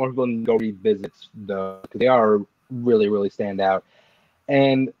underrated. More people can go revisit though, because they are really, really stand out.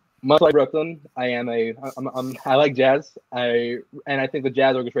 And much like Brooklyn, I like jazz. I think the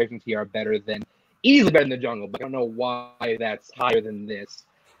jazz orchestrations here are easily better than the Jungle, but I don't know why that's higher than this.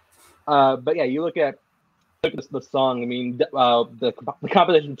 But yeah, you look at the song. I mean, the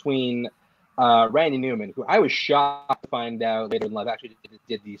competition between Randy Newman, who I was shocked to find out later in life actually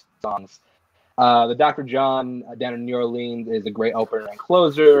did these songs. The Dr. John down in New Orleans is a great opener and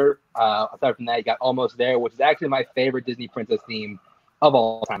closer. Aside from that, you got Almost There, which is actually my favorite Disney princess theme of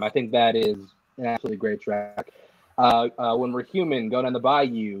all time. I think that is an absolutely great track. When We're Human, Go Down the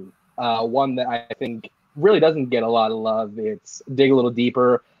Bayou, one that I think really doesn't get a lot of love. It's Dig a Little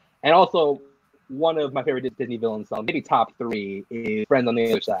Deeper. And also one of my favorite Disney villain songs, maybe top 3, is Friends on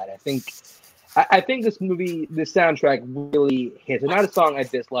the Other Side. I think this soundtrack really hits. It's not a song I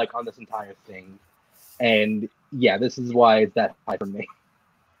dislike on this entire thing. And yeah, this is why it's that high for me.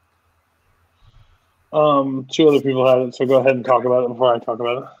 2 other people had it, so go ahead and talk about it before I talk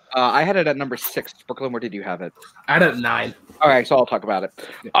about it. I had it at number 6. Brooklyn, where did you have it? I had it at 9. All right, so I'll talk about it.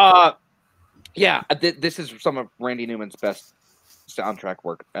 This is some of Randy Newman's best soundtrack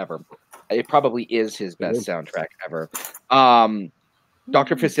work ever. It probably is his best soundtrack ever.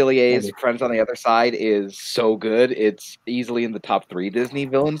 Dr. Facilier's Friends on the Other Side is so good. It's easily in the top 3 Disney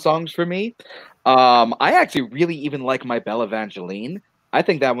villain songs for me. I actually really even like My Belle Evangeline. I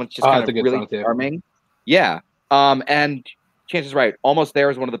think that one's just kind of really charming. Yeah. And Chance is right. Almost There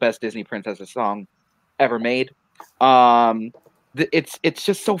is one of the best Disney princesses song ever made. It's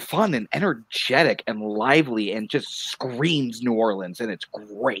just so fun and energetic and lively and just screams New Orleans, and it's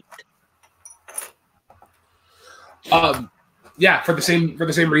great. Yeah, for the same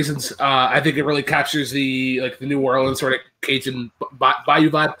reasons. I think it really captures the New Orleans sort of Cajun bayou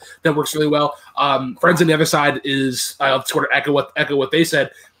vibe that works really well. Friends on the Other Side is, I'll sort of echo what they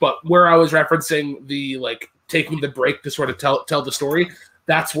said, but where I was referencing the taking the break to sort of tell the story,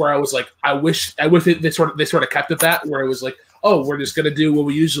 that's where I was like, I wish they sort of kept it that, where it was like, oh, we're just gonna do what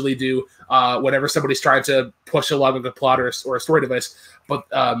we usually do whenever somebody's trying to push along a plot or a story device. But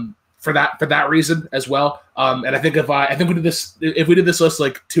for that reason as well, and I think if we did this list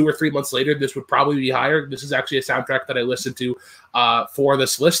like 2 or 3 months later, this would probably be higher. This is actually a soundtrack that I listened to for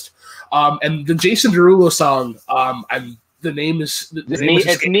this list, and the Jason Derulo song. The name is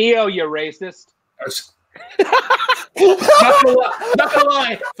It's Neo, you racist. Not gonna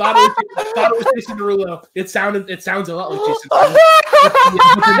lie, thought it was Jason Derulo. It sounds a lot like Jason Derulo.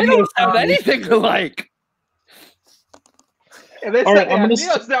 I don't sound anything alike. And they All said, right, I'm gonna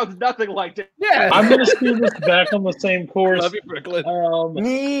Neo sounds nothing like it. Yeah, I'm going to steer this back on the same course. Love you, Brooklyn.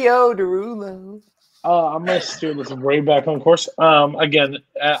 Neo Derulo. I'm going to steer this way back on course. Again,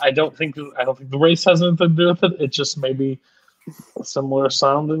 I don't think the race has anything to do with it. It's just maybe a similar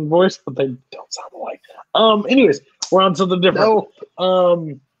sound and voice, but they don't sound alike. Anyways, we're on to the different.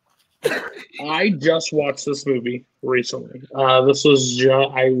 No. I just watched this movie recently. This was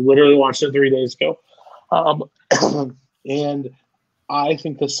I literally watched it 3 days ago. And I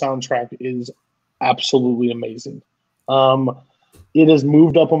think the soundtrack is absolutely amazing. It has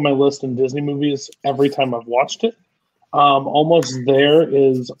moved up on my list in Disney movies every time I've watched it. Almost There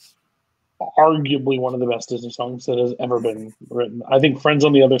is arguably one of the best Disney songs that has ever been written. I think Friends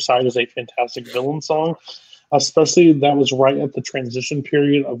on the Other Side is a fantastic villain song, especially that was right at the transition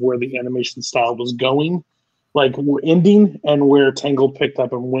period of where the animation style was going. Like we're ending and where Tangled picked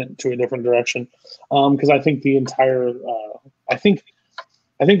up and went to a different direction. Because I think the entire, I think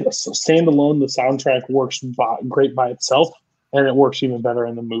standalone, the soundtrack works great by itself, and it works even better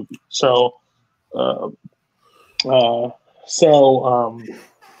in the movie. So,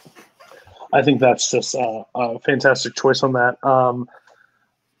 I think that's just a fantastic choice on that.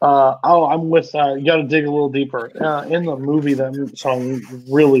 I'm with you. Got to dig a little deeper in the movie. That song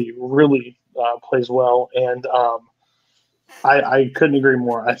really, really plays well, and I couldn't agree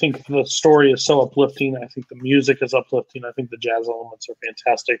more. I think the story is so uplifting. I think the music is uplifting. I think the jazz elements are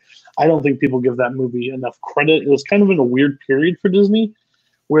fantastic. I don't think people give that movie enough credit. It was kind of in a weird period for Disney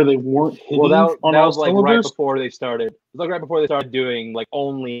where they weren't hitting that was like cylinders. right before they started. It was like right before they started doing like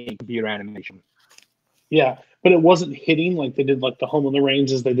only computer animation. Yeah, but it wasn't hitting like they did like the Home on the Range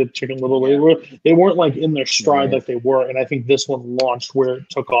as they did Chicken Little. They weren't like in their stride like they were, and I think this one launched where it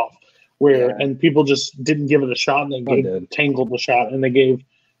took off. And people just didn't give it a shot, and they gave Tangled a shot, and they gave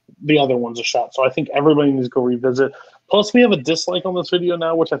the other ones a shot. So I think everybody needs to go revisit. Plus, we have a dislike on this video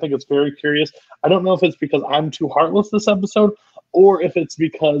now, which I think is very curious. I don't know if it's because I'm too heartless this episode, or if it's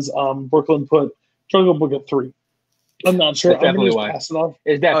because Brooklyn put Jungle Book at 3. I'm not sure. That's definitely why. Pass it off.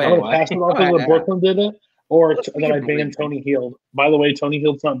 It's definitely I'm going why. to pass it off as Brooklyn did it, or that I banned Tony Heald. By the way, Tony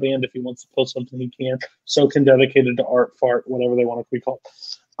Heald's not banned. If he wants to post something, he can. So can Dedicated to Art, Fart, whatever they want to be called.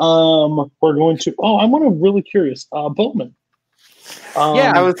 We're going to. Oh, I'm really curious. Boatman.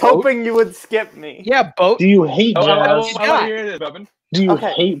 I was hoping you would skip me. Yeah, Boat. Do you hate jazz? Do you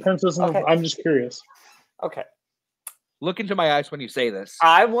Okay. hate Princess? Okay. I'm just curious. Okay. Look into my eyes when you say this.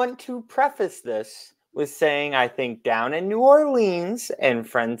 I want to preface this with saying I think Down in New Orleans and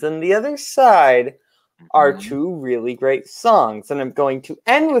Friends on the Other Side are two really great songs. And I'm going to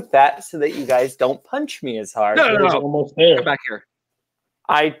end with that so that you guys don't punch me as hard. No. Almost there. Come back here.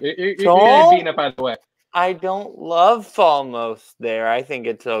 You're getting beaten up, by the way. I don't love Almost There. I think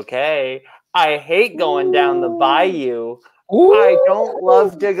it's okay. I hate going down the bayou. I don't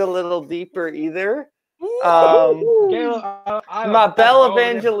love Dig a Little Deeper either. My Belle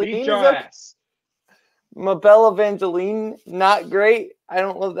Evangeline My Belle Evangeline, not great. I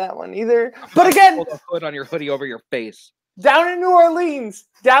don't love that one either. But again, Hold a hood on your hoodie over your face. Down in New Orleans,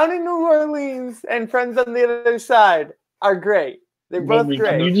 and Friends on the Other Side are great. They're both Can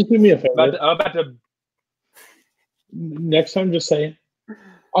great. you just do me a favor? I'm about to. Next time, just say,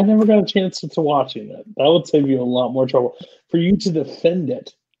 I never got a chance to watching it. That would save you a lot more trouble. For you to defend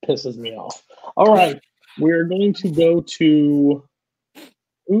it pisses me off. All right. We're going to go to.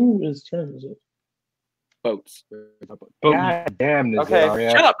 Whose turn is it? Boats. God damn, Okay.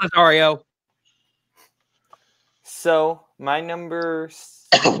 Nazario. Shut up, Nazario. So my number.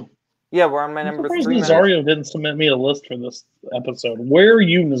 Yeah, we're on my number I'm surprised 3. Nazario didn't submit me a list for this episode. Where are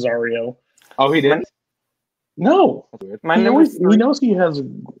you, Nazario? Oh, he did. No. That's weird. My He number always- 3. he knows he has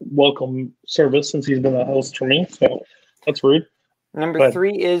welcome service since he's been a host for me, so that's rude. Number But-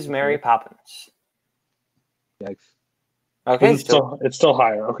 3 is Mary Poppins. Yikes. Okay. It's still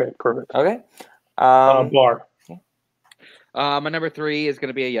higher. Okay, perfect. Okay. Bar. My number 3 is going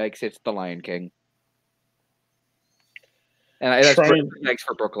to be a yikes. It's The Lion King. And that's Trying- thanks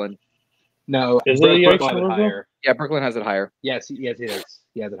for Brooklyn. No, Is it a yikes Brooklyn has it Virgil? higher. Yeah, Brooklyn has it higher. Yes, he is.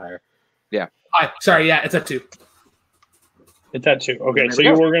 He has it higher. Sorry, yeah, it's at 2. It's at 2. Okay, There so we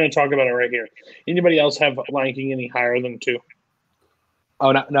go. we're going to talk about it right here. Anybody else have Lion King any higher than 2?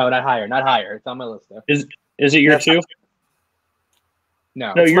 Oh, no, not higher. Not higher. It's on my list, though. Is it your Yes. 2?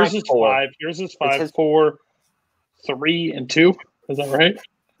 No. No, It's yours my is 4. 5. Yours is 5, his- 4, 3, and 2. Is that right?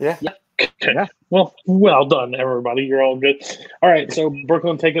 Yeah. Okay. Yeah. Well done, everybody. You're all good. All right, so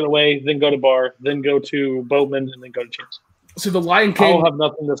Brooklyn, take it away. Then go to Bar. Then go to Boatman, and then go to Chance. So the Lion King. I'll have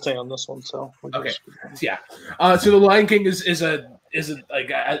nothing to say on this one. So we'll Okay. just- Yeah. So the Lion King is a like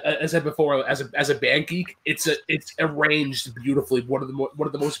I said before, as a band geek, it's arranged beautifully. One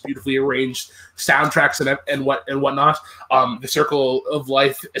of the most beautifully arranged soundtracks and whatnot. The Circle of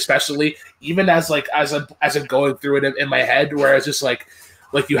Life, especially, even as I'm going through it in my head, where it's just like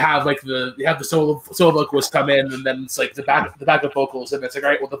you have the solo vocals come in, and then it's like the backup vocals, and it's like, all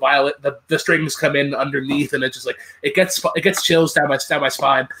right, well the strings come in underneath, and it's just like it gets chills down my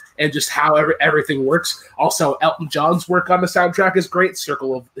spine, and just how everything works. Also, Elton John's work on the soundtrack is great.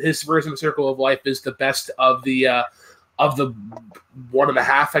 His version of Circle of Life is the best of the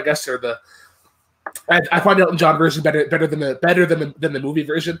 1.5, I guess, or the. I find the Elton John version better than the movie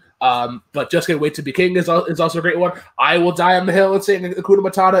version. But Just Can't Wait to Be King is also a great one. I Will Die on the Hill and Sing Hakuna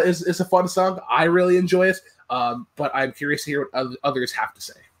Matata is a fun song. I really enjoy it. But I'm curious to hear what others have to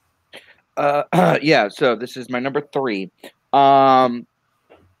say. Yeah, so this is my number 3. Brooklyn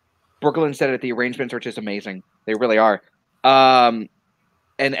said it, the arrangements are just amazing. They really are. And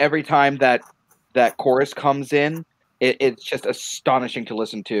every time that chorus comes in, it's just astonishing to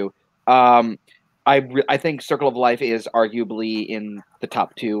listen to. I think Circle of Life is arguably in the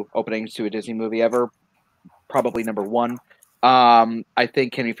top 2 openings to a Disney movie ever. Probably number 1. I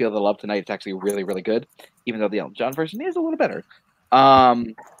think Can You Feel the Love Tonight is actually really, really good, even though the Elton John version is a little better.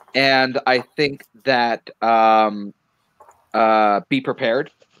 And I think that Be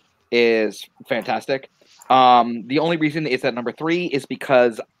Prepared is fantastic. The only reason it's at number 3 is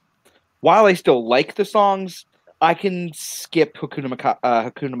because while I still like the songs, I can skip Hakuna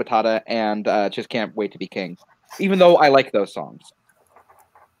Matata and Just Can't Wait to Be King, even though I like those songs.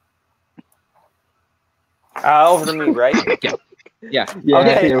 Over to me, right? Yeah.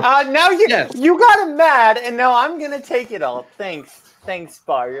 Okay. Now Yes. you got him mad, and now I'm gonna take it all. Thanks,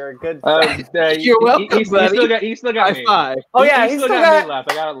 Bar. You're a good friend. You're welcome, He still got High me. five. Oh yeah, He he's still still got me got.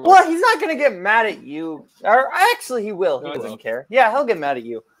 left. I got it left. Well, he's not gonna get mad at you, or actually, he will. He No, he doesn't won't. care. Yeah, he'll get mad at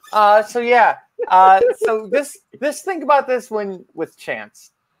you. So yeah. So this think about this when with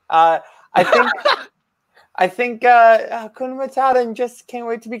Chance. I think Hakuna Matata and Just Can't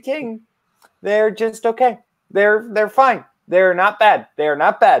Wait to Be King. They're just okay. They're fine. They're not bad. They're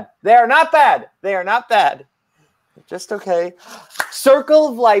not bad. They're not bad. They are not bad. They're just okay. Circle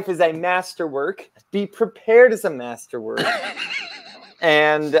of Life is a masterwork. Be Prepared is a masterwork.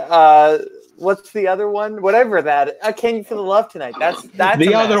 And what's the other one? Whatever that. Can You Feel the Love Tonight? That's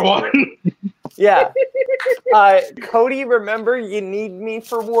The a other masterwork. one. Yeah. Cody, remember, you need me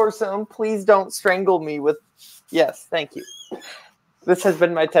for Warzone. Please don't strangle me with. Yes, thank you. This has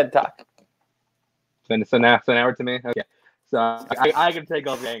been my TED Talk. So now we're to me. Okay. So I can take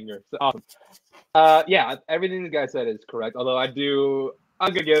all the anger. So awesome. Yeah, everything the guy said is correct. Although I'm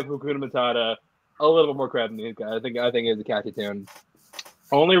gonna give Hakuna Matata a little bit more credit than these guys. I think it's a catchy tune.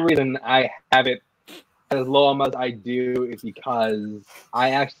 Only reason I have it as low as I do is because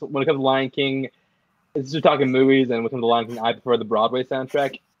I actually, when it comes to Lion King, it's just talking movies, and when it comes to Lion King, I prefer the Broadway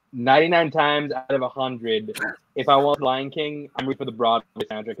soundtrack. 99 times out of 100, if I want Lion King, I'm rooting for the Broadway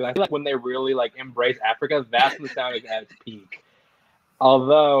soundtrack, because I feel like when they really embrace Africa, that's when the soundtrack is at its peak.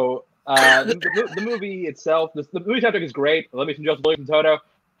 Although the movie itself, the movie soundtrack is great. Let me some Joseph Williams and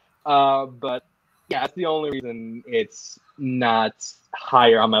Toto, but yeah, that's the only reason it's not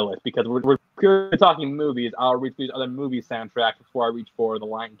higher on my list, because we're purely talking movies. I'll reach these other movie soundtracks before I reach for the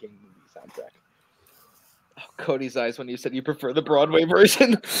Lion King movie soundtrack. Cody's eyes when you said you prefer the Broadway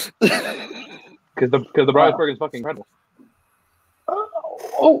version. Because the Broadway version is fucking incredible.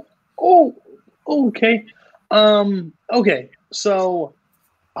 Okay. Okay. So,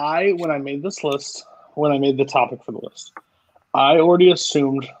 when I made this list, when I made the topic for the list, I already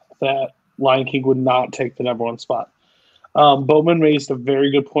assumed that Lion King would not take the number 1 spot. Bowman raised a very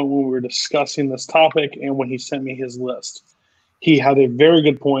good point when we were discussing this topic, and when he sent me his list, he had a very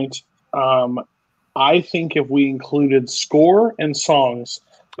good point. I think if we included score and songs,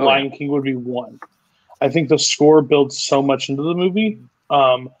 Lion King would be 1. I think the score builds so much into the movie.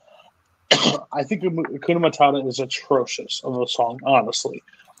 I think Hakuna Matata is atrocious of a song, honestly.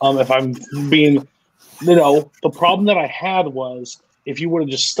 If I'm being, the problem that I had was If you would have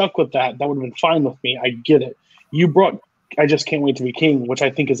just stuck with that, that would have been fine with me. I get it. You brought I Just Can't Wait to Be King, which I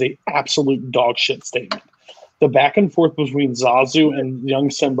think is a absolute dog shit statement. The back and forth between Zazu and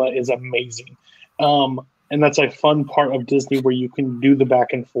young Simba is amazing. And that's a fun part of Disney where you can do the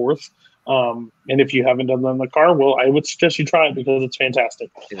back and forth. And if you haven't done that in the car, well, I would suggest you try it because it's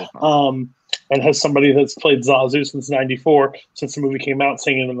fantastic. And as somebody that's played Zazu since '94, since the movie came out,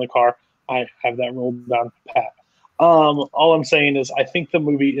 singing in the car, I have that rolled down pat. All I'm saying is I think the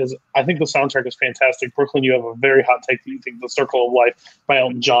soundtrack is fantastic. Brooklyn, you have a very hot take that you think The Circle of Life by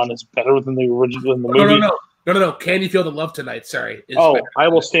Elton John is better than the original in the movie. No. Can You Feel the Love Tonight? Sorry. I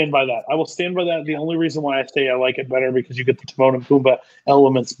will stand by that. The only reason why I say I like it better because you get the Timon and Pumbaa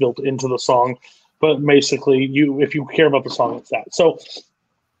elements built into the song. But basically, if you care about the song, it's that. So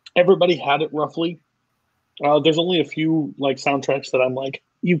everybody had it roughly. There's only a few like soundtracks that I'm like,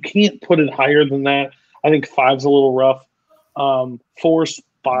 you can't put it higher than that. I think 5's a little rough. 4's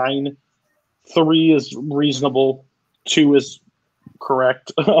fine. 3 is reasonable. 2 is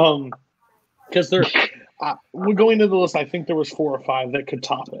correct. Because we're going into the list. I think there was 4 or 5 that could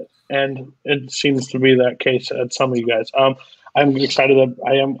top it, and it seems to be that case at some of you guys. I'm excited that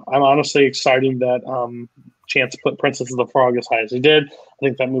I'm honestly excited that Chance put Princess of the Frog as high as he did. I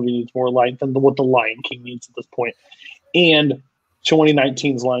think that movie needs more light than what the Lion King needs at this point. And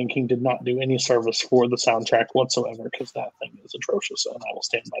 2019's Lion King did not do any service for the soundtrack whatsoever because that thing is atrocious, and I will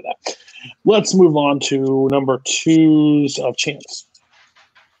stand by that. Let's move on to number 2's of Chance.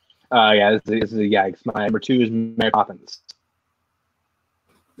 This is a yikes. My number 2 is Mary Poppins.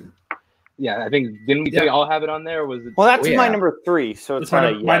 Yeah, I think didn't we all have it on there? Or was it? Well, that's my number 3, so it's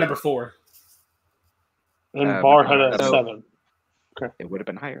not my number 4. And Bar had it at 7. Okay, it would have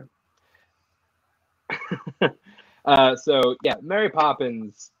been higher. Mary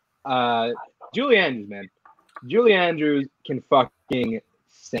Poppins. Julie Andrews, man. Julie Andrews can fucking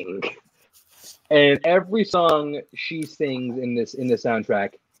sing, and every song she sings in this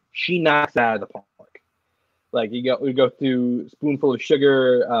soundtrack, she knocks it out of the park. Like we go through Spoonful of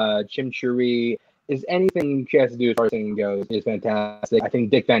Sugar, Chimchurri. Is anything she has to do as far as singing goes is fantastic. I think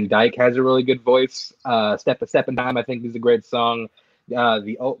Dick Van Dyke has a really good voice. Step in Time, I think, is a great song.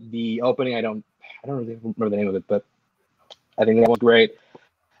 The opening, I don't really remember the name of it, but I think that was great.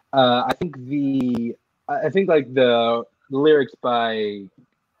 I think the lyrics by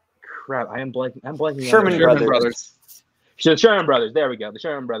I'm blanking. Sherman Brothers. Sherman Brothers. There we go. The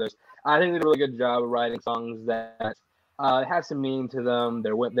Sherman Brothers. I think they did a really good job of writing songs that have some meaning to them.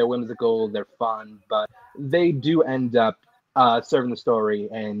 They're whimsical. They're fun, but they do end up serving the story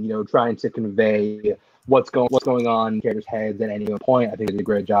and trying to convey what's going on in characters' heads at any given point. I think they did a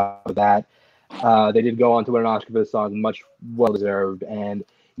great job of that. They did go on to win an Oscar for the song, much well deserved. And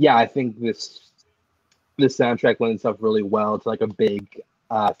yeah, I think this soundtrack lends itself really well to like a big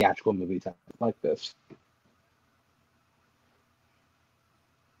theatrical movie type like this.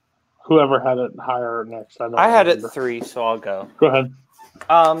 Whoever had it higher next. I had it 3, so I'll go. Go ahead.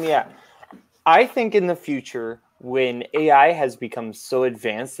 I think in the future, when AI has become so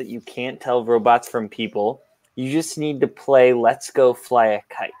advanced that you can't tell robots from people, you just need to play Let's Go Fly a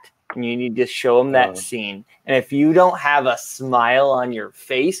Kite. And you need to show them that scene. And if you don't have a smile on your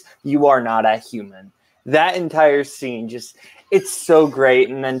face, you are not a human. That entire scene, it's so great.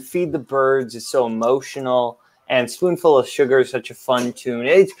 And then Feed the Birds is so emotional. And Spoonful of Sugar is such a fun tune.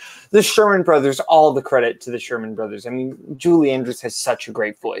 It's the Sherman Brothers, all the credit to the Sherman Brothers. I mean, Julie Andrews has such a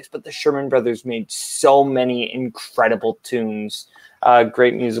great voice, but the Sherman Brothers made so many incredible tunes,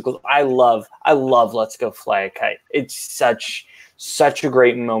 great musicals. I love Let's Go Fly a Kite. It's such a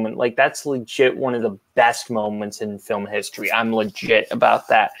great moment. Like, that's legit one of the best moments in film history. I'm legit about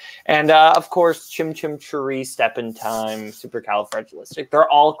that. And of course, Chim Chim Cheree, Step in Time, Supercalifragilistic. They're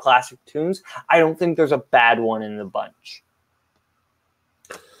all classic tunes. I don't think there's a bad one in the bunch.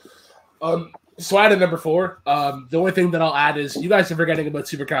 So I had a number 4. The only thing that I'll add is you guys are forgetting about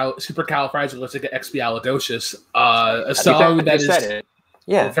Supercalifragilisticexpialidocious, a song that is. Said it.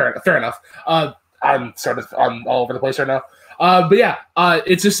 Yeah, fair enough. I'm all over the place right now. But yeah,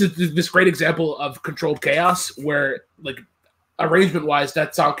 it's just this great example of controlled chaos where, like, arrangement-wise,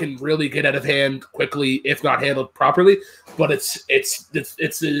 that song can really get out of hand quickly if not handled properly. But it's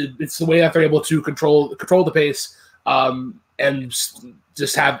the way that they're able to control the pace and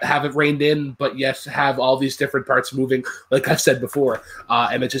just have it reined in, but yes, have all these different parts moving, like I've said before,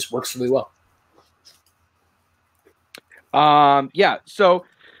 and it just works really well. So.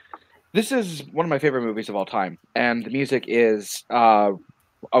 This is one of my favorite movies of all time, and the music is a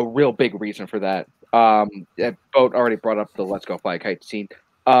real big reason for that. Boat already brought up the Let's Go Fly a Kite scene.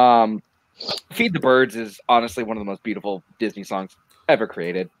 Feed the Birds is honestly one of the most beautiful Disney songs ever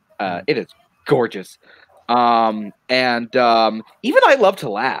created. It is gorgeous. And even I Love to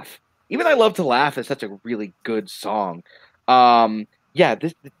Laugh. Even I Love to Laugh is such a really good song. Yeah,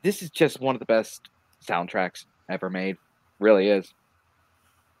 this is just one of the best soundtracks ever made. Really is.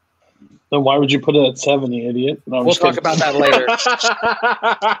 Then why would you put it at 7, you idiot? No, I'm We'll just talk kidding. about that later.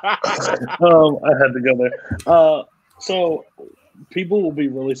 I had to go there. So people will be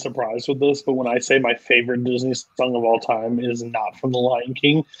really surprised with this, but when I say my favorite Disney song of all time is not from The Lion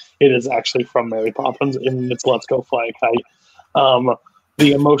King, it is actually from Mary Poppins, and it's "Let's Go Fly a Kite."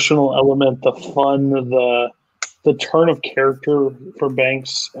 The emotional element, the fun, the turn of character for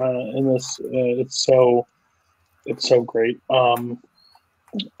Banks in this, it's so great.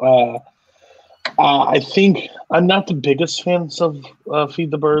 I think I'm not the biggest fan of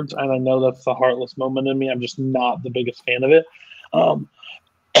Feed the Birds, and I know that's the heartless moment in me. I'm just not the biggest fan of it.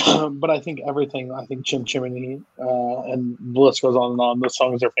 But I think everything, I think Chim Chimney and the list goes on and on. Those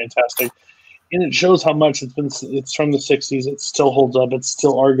songs are fantastic. And it shows how much it's from the 60s. It still holds up. It's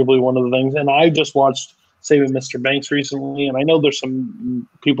still arguably one of the things. And I just watched Saving Mr. Banks recently, and I know there's some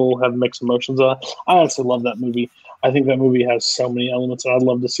people who have mixed emotions on it. I honestly love that movie. I think that movie has so many elements, and I'd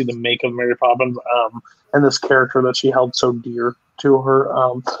love to see the make of Mary Poppins and this character that she held so dear to her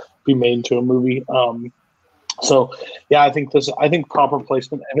be made into a movie. So, yeah, I think proper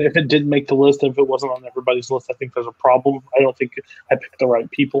placement. And if it didn't make the list, if it wasn't on everybody's list, I think there's a problem. I don't think I picked the right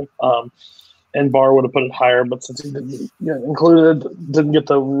people. And Barr would have put it higher, but since he didn't didn't get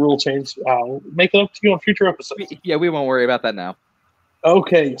the rule change, I'll make it up to you on future episodes. Yeah, we won't worry about that now.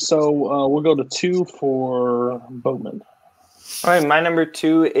 Okay, so we'll go to 2 for Boatman. All right, my number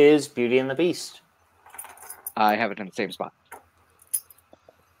 2 is Beauty and the Beast. I have it in the same spot.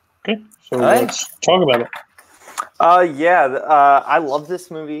 Okay, so All right. let's talk about it. I love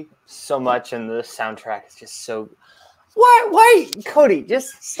this movie so much, and the soundtrack is just so. Why, Cody?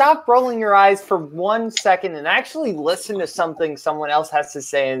 Just stop rolling your eyes for 1 second and actually listen to something someone else has to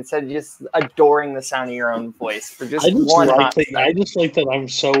say instead of just adoring the sound of your own voice for just one hot second. I just like that I'm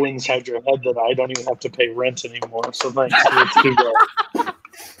so inside your head that I don't even have to pay rent anymore. So thanks. Let's do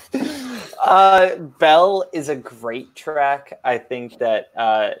that. Belle is a great track. I think that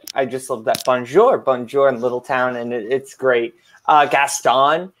I just love that Bonjour in Little Town, and it's great.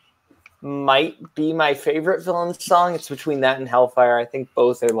 Gaston might be my favorite villain song. It's between that and Hellfire. I think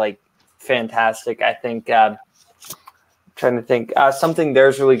both are like fantastic. I think I'm trying to think something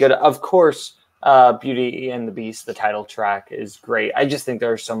there's really good. Of course, Beauty and the Beast, the title track, is great. I just think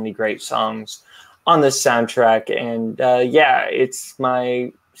there are so many great songs on this soundtrack, and it's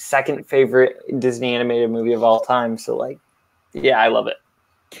my second favorite Disney animated movie of all time. So I love it.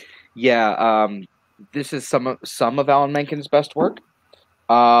 Yeah, this is some of Alan Menken's best work.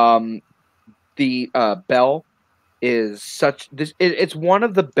 The Belle is it's one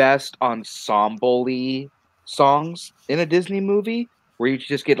of the best ensemble-y songs in a Disney movie where you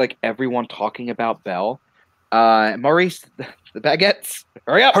just get everyone talking about Belle. Maurice, the baguettes,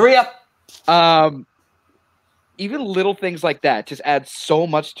 hurry up. Even little things like that just add so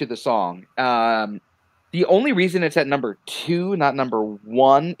much to the song. The only reason it's at number 2, not number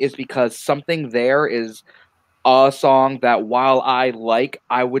 1, is because Something There is a song that while I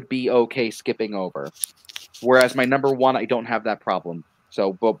would be okay skipping over. Whereas my number 1, I don't have that problem.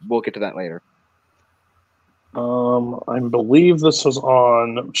 So we'll get to that later. I believe this was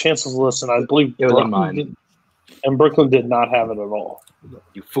on Chance's list, and I believe it was on mine. Brooklyn did not have it at all.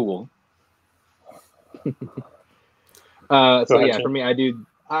 You fool. For me, I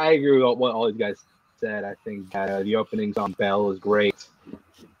agree with what all you guys said. I think that the opening song Belle is great.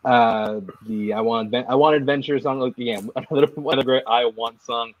 The I Want Adventure song, again, another great I Want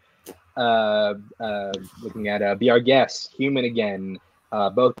song. Looking at Be Our Guest, Human Again,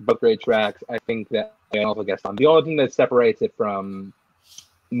 both great tracks. I think that I also guess on the only thing that separates it from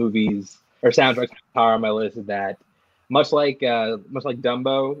movies or soundtracks higher on my list is that much like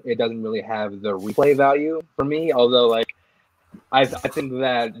Dumbo, it doesn't really have the replay value for me. Although I think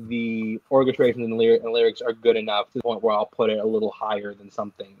that the orchestration and lyrics are good enough to the point where I'll put it a little higher than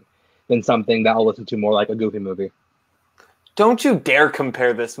something that I'll listen to more like a Goofy movie. Don't you dare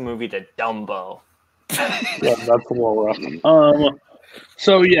compare this movie to Dumbo. Yeah, that's a little rough.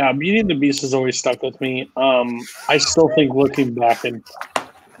 So yeah, Beauty and the Beast has always stuck with me. I still think looking back and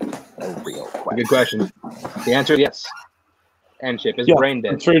good question. The answer is yes. And Chip is brain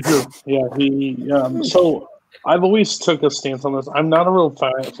dead. That's very true. Yeah, so I've always took a stance on this. I'm not a real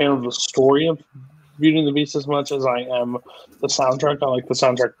fan of the story of Beauty and the Beast as much as I am the soundtrack. I like the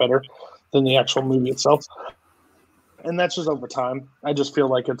soundtrack better than the actual movie itself. And that's just over time. I just feel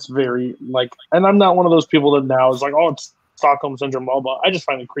like it's very and I'm not one of those people that now is oh, it's Stockholm Syndrome, blah, blah. I just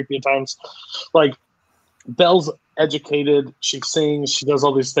find it creepy at times. Like, Belle's educated, she sings, she does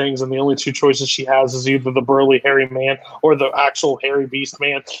all these things, and the only two choices she has is either the burly hairy man or the actual hairy beast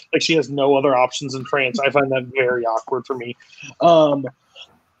man. Like, she has no other options in trance. I find that very awkward for me. But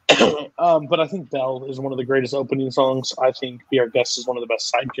I think Belle is one of the greatest opening songs. I think Be Our Guest is one of the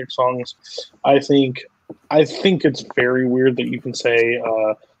best sidekick songs. I think it's very weird that you can say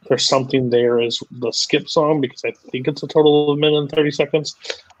there's something there as the skip song, because I think it's a total of a minute and 30 seconds.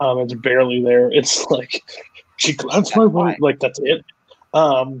 It's barely there. It's like, she glanced my way, like, that's it.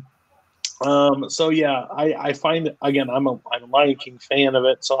 So yeah, I find, again, I'm a Lion King fan of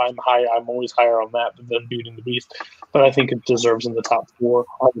it, so I'm always higher on that than Beauty and the Beast, but I think it deserves in the top 4,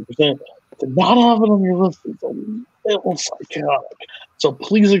 100%. To not have it on your list is a little psychotic. So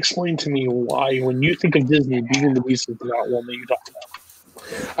please explain to me why, when you think of Disney, Beauty and the Beast is not one that you talk about.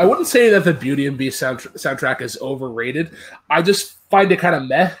 I wouldn't say that the Beauty and Beast soundtrack is overrated. I just find it kind of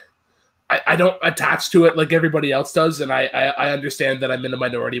meh. I don't attach to it like everybody else does, and I understand that I'm in the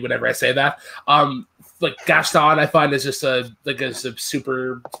minority whenever I say that. Like Gaston, I find is just a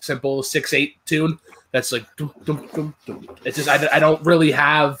super simple 6/8 tune that's like dum, dum, dum, dum. It's just I don't really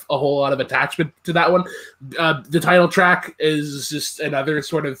have a whole lot of attachment to that one. The title track is just another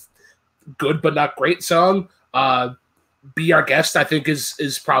sort of good but not great song. Be Our Guest, I think,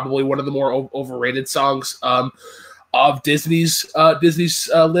 is probably one of the more overrated songs of Disney's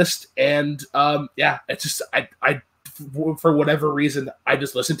list, and yeah, it's just I for whatever reason I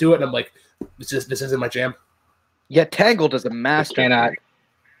just listen to it and I'm like, this isn't my jam. Yeah, Tangled is a master.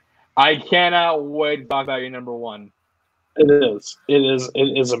 I cannot wait to talk about your number 1. It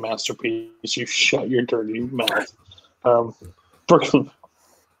is a masterpiece. You shut your dirty mouth. Brooklyn,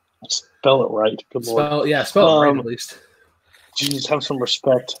 spell it right. Good Lord. Spell it right at least. Jesus, have some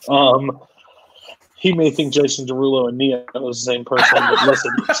respect. He may think Jason Derulo and Nia was the same person, but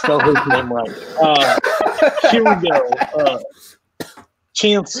listen, spell his name right. Here we go.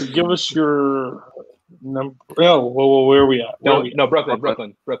 Chance, give us your number. Oh, where are we at? No,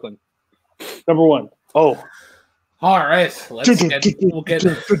 Brooklyn. Number 1. Oh. All right, we'll get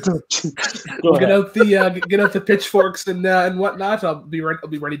out the pitchforks and whatnot. I'll be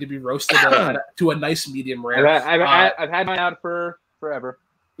ready to be roasted to a nice medium rare. I've had mine out for forever.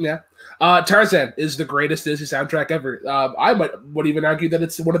 Yeah, Tarzan is the greatest Disney soundtrack ever. I would even argue that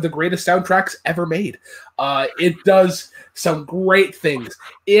it's one of the greatest soundtracks ever made. It does some great things.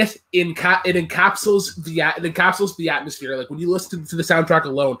 It encapsulates the atmosphere. Like when you listen to the soundtrack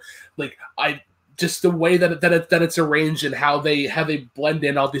alone, like just the way that it's arranged and how they blend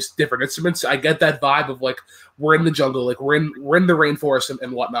in all these different instruments. I get that vibe of like we're in the jungle, like we're in the rainforest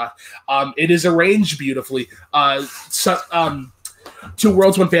and whatnot. It is arranged beautifully. Two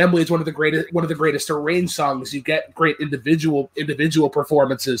Worlds, One Family is one of the greatest arranged songs. You get great individual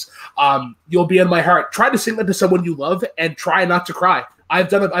performances. You'll Be in My Heart. Try to sing that to someone you love and try not to cry. I've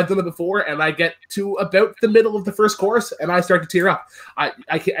done it before, and I get to about the middle of the first chorus and I start to tear up.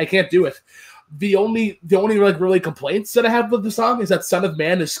 I can't do it. The only like really complaints that I have with the song is that Son of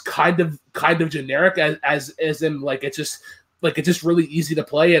Man is kind of generic as in like it's just really easy to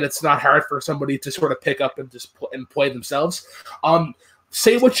play and it's not hard for somebody to sort of pick up and just play themselves.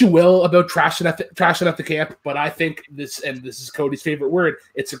 Say what you will about trashing at the camp, but I think this is Cody's favorite word.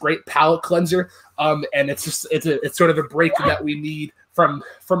 It's a great palate cleanser, and it's sort of a break that we need from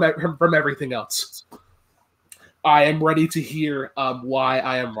everything else. I am ready to hear why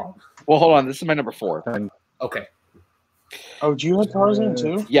I am wrong. Well, hold on. This is my number 4. Okay. Oh, do you have Tarzan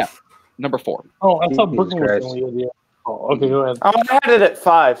too? Yeah, number 4. Oh, I thought Brooklyn was the only idea. Oh, okay, go ahead. I had it at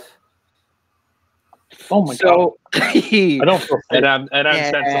 5. Oh my god! I don't feel and I'm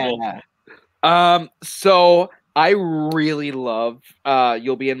sensible. So I really love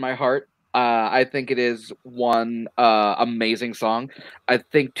 "You'll Be in My Heart." I think it is one amazing song. I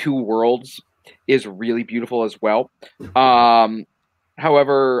think Two Worlds is really beautiful as well.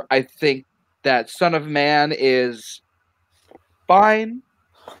 However, I think that Son of Man is fine.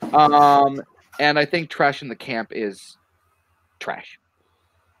 And I think Trash in the Camp is trash.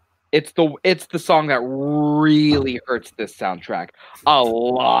 It's the song that really hurts this soundtrack a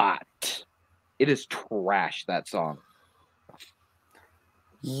lot. It is trash, that song.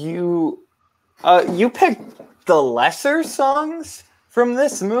 You picked the lesser songs from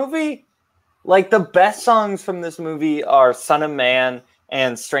this movie? Like the best songs from this movie are Son of Man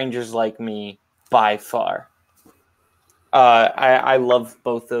and Strangers Like Me by far. I love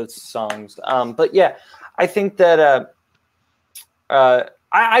both those songs. But yeah, I think that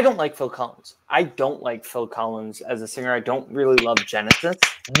I don't like Phil Collins. I don't like Phil Collins as a singer. I don't really love Genesis.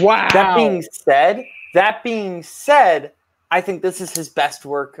 Wow. That being said, I think this is his best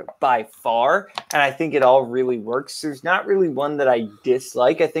work by far, and I think it all really works. There's not really one that I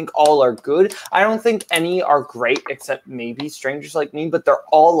dislike. I think all are good. I don't think any are great except maybe Strangers Like Me, but they're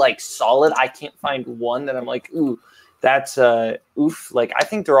all like solid. I can't find one that I'm like, ooh, that's oof. Like I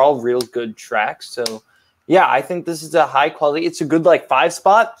think they're all real good tracks. So yeah, I think this is a high quality. It's a good like 5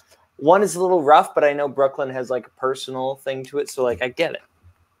 spot. One is a little rough, but I know Brooklyn has like a personal thing to it, so like I get it.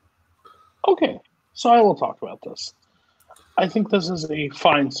 Okay, so I will talk about this. I think this is a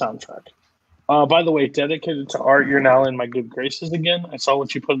fine soundtrack. By the way, dedicated to art, you're now in my good graces again. I saw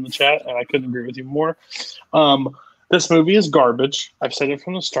what you put in the chat, and I couldn't agree with you more. This movie is garbage. I've said it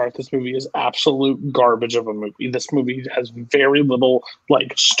from the start. This movie is absolute garbage of a movie. This movie has very little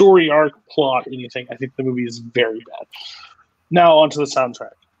like story arc, plot, anything. I think the movie is very bad. Now onto the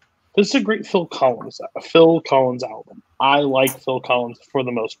soundtrack. This is a great Phil Collins album. I like Phil Collins for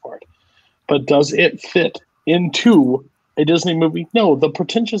the most part. But does it fit into a Disney movie? No, the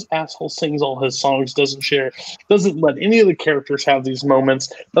pretentious asshole sings all his songs, doesn't let any of the characters have these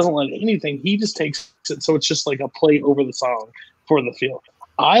moments, doesn't let anything. He just takes it, so it's just like a play over the song for the feel.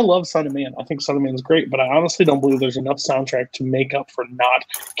 I love Son of Man. I think Son of Man is great, but I honestly don't believe there's enough soundtrack to make up for not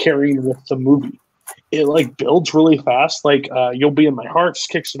carrying with the movie. It like builds really fast. Like You'll Be in My Heart just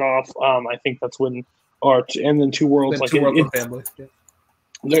kicks it off. I think that's when, and then Two Worlds. Then like Two Worlds of Family. Yeah.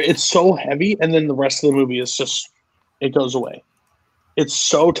 It's so heavy, and then the rest of the movie is just, it goes away. It's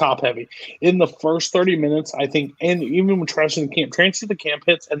so top heavy. In the first 30 minutes, I think, and even when Trash in the Camp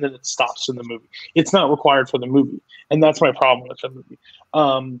hits, and then it stops in the movie. It's not required for the movie, and that's my problem with the movie.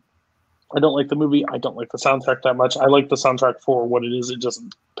 I don't like the movie. I don't like the soundtrack that much. I like the soundtrack for what it is. It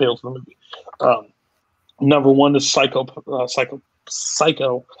doesn't appeal to the movie. Number one is Psycho.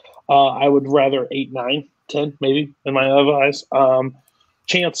 I would rather 8, 9, 10, maybe in my other eyes.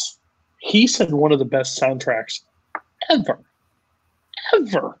 Chance, he said one of the best soundtracks ever.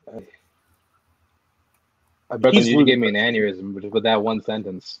 I bet you gave me an aneurysm with that one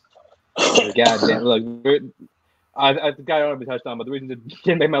sentence. God damn, look, I think I already touched on, but the reason it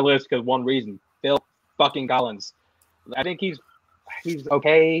didn't make my list because one reason: Phil fucking Collins. I think he's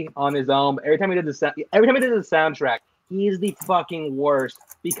okay on his own. Every time he did the soundtrack, he's the fucking worst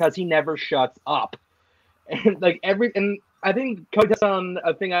because he never shuts up. And I think Cody touched on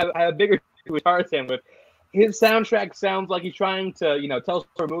a thing I have a bigger Tarzan with. His soundtrack sounds like he's trying to, tell us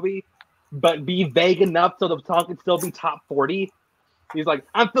for a movie, but be vague enough so the song can still be top 40. He's like,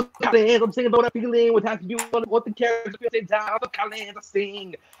 I'm Phil Collins, I'm singing about what I'm feeling, what has to do with what the characters feel at the same time. I'm Phil Collins, I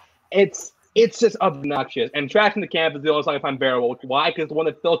sing. It's just obnoxious. And Trash in the Camp is the only song I find bearable. Why? Because the one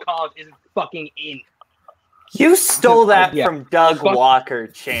that Phil Collins isn't fucking in. You stole that from Doug Walker,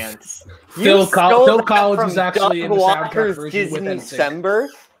 Chance. Phil Collins is actually in the soundtrack version with December.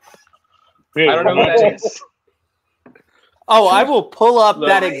 I don't know who that is. Oh, I will pull up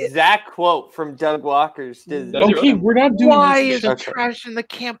that exact quote from Doug Walker's Disney. Okay, we're not doing Why this. is Trash in the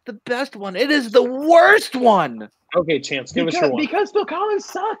Camp the best one? It is the worst one. Okay, Chance, give us your one. Because Phil Collins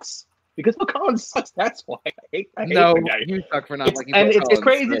sucks. That's why I hate No, the guy. you suck for not liking And Phil it's Collins.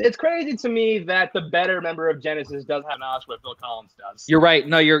 crazy. Right. It's crazy to me that the better member of Genesis does have an Oscar, Phil Collins does. You're right.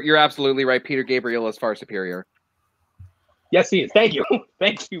 No, you're absolutely right. Peter Gabriel is far superior. Yes, he is. Thank you.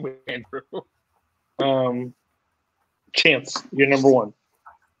 Thank you, Andrew. Chance, you're number one.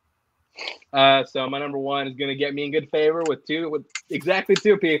 So my number one is going to get me in good favor with exactly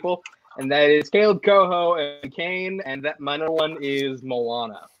 2 people, and that is Caleb Coho and Kane, and that my number one is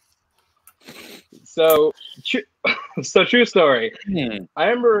Moana. So true story. I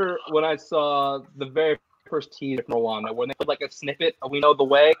remember when I saw the very first teaser for Moana, when they put like a snippet of We Know the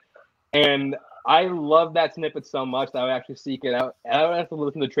Way, and I love that snippet so much that I would actually seek it out. And I would have to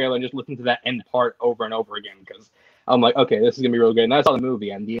listen to the trailer and just listen to that end part over and over again because I'm like, okay, this is gonna be really good. And I saw the movie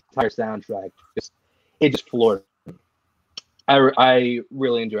and the entire soundtrack just floored me. I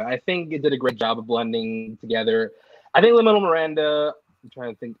really enjoy it. I think it did a great job of blending together. I think Lin-Manuel Miranda.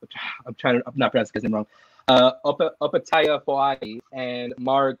 I'm not pronouncing his name wrong. Opataya Foai and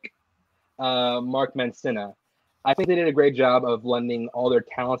Mark Mancina. I think they did a great job of blending all their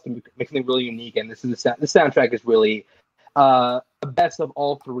talents and making them really unique. And the soundtrack is really a best of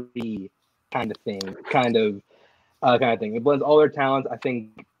all 3 kind of thing. It blends all their talents. I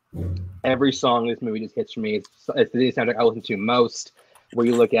think every song in this movie just hits for me. It's the soundtrack I listen to most. Where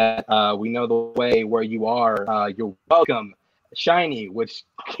you look at We Know the Way, Where You Are, You're Welcome, Shiny, which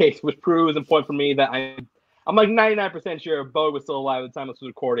proves and point for me that I'm like 99% sure if Bo was still alive at the time this was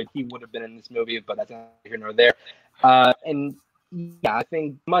recorded, he would have been in this movie, but that's not here nor there. And yeah, I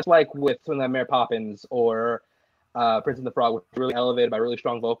think much like with something like Mary Poppins or Prince and the Frog, which was really elevated by really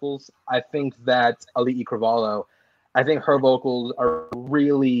strong vocals, I think that Ali'i Cravalho I think her vocals are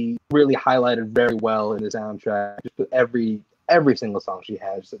really, really highlighted very well in the soundtrack. Just with every single song she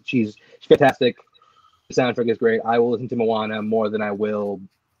has, she's fantastic. The soundtrack is great. I will listen to Moana more than I will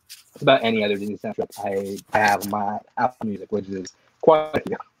about any other Disney soundtrack I have on my Apple Music, which is quite a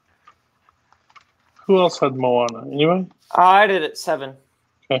few. Who else had Moana? Anyone? I did it 7.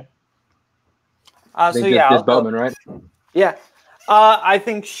 Okay. So yeah, This Boatman, right? Yeah. I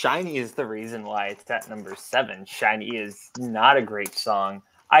think Shiny is the reason why it's at number 7. Shiny is not a great song.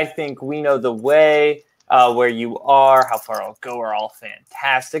 I think We Know the Way, Where You Are, How Far I'll Go are all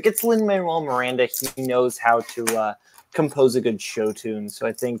fantastic. It's Lin-Manuel Miranda. He knows how to compose a good show tune. So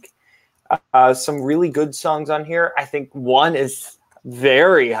I think some really good songs on here. I think 1 is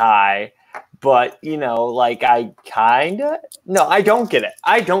very high. But, like I don't get it.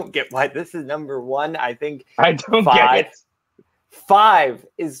 I don't get why this is number 1. I think I don't 5, get it. 5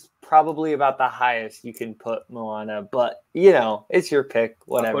 is probably about the highest you can put Moana, but it's your pick,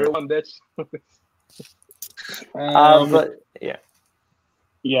 whatever. Put it on, bitch. But yeah.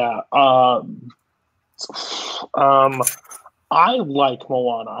 Yeah. I like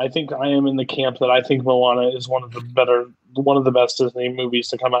Moana. I think I am in the camp that I think Moana is one of the best Disney movies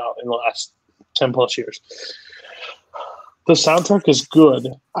to come out in the last 10 plus years. The soundtrack is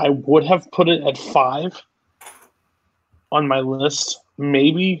good. I would have put it at 5 on my list,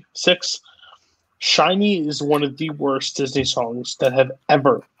 maybe 6. Shiny is one of the worst Disney songs that have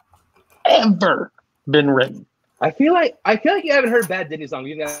ever been written. I feel like you haven't heard bad Disney songs.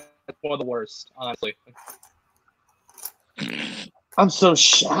 You think that's one of the worst, honestly. I'm so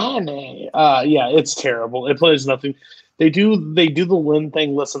shiny. Yeah, it's terrible. It plays nothing. They do the Lin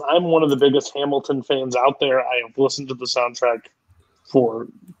thing. Listen, I'm one of the biggest Hamilton fans out there. I have listened to the soundtrack for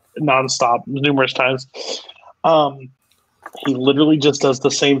nonstop numerous times. He literally just does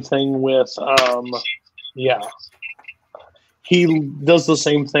the same thing with He does the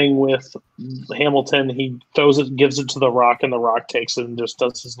same thing with Hamilton. He gives it to The Rock, and The Rock takes it and just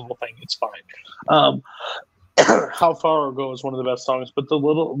does his little thing. It's fine. How Far I'll Go is one of the best songs, but a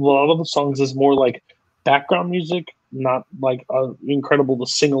lot of the songs is more like background music, not like incredible to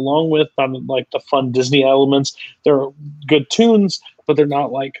sing along with, not like the fun Disney elements. They're good tunes, but they're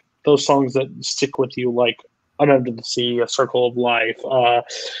not like those songs that stick with you, like Under the Sea, A Circle of Life,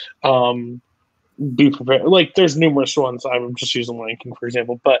 Be Prepared. Like, there's numerous ones. I'm just using Lincoln, for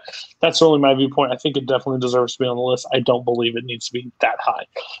example, but that's only my viewpoint. I think it definitely deserves to be on the list. I don't believe it needs to be that high.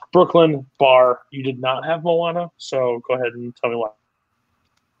 Brooklyn, Bar, you did not have Moana, so go ahead and tell me why.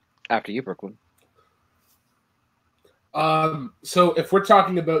 After you, Brooklyn. So if we're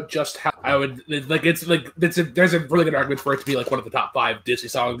talking about just how I would there's a really good argument for it to be like one of the top 5 Disney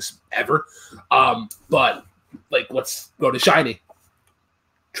songs ever. But let's go to Shiny.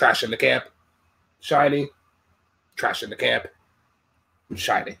 Trash in the Camp. Shiny. Trash in the Camp.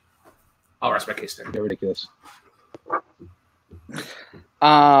 Shiny. I'll rest my case there. They're ridiculous.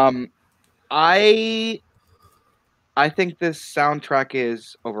 I think this soundtrack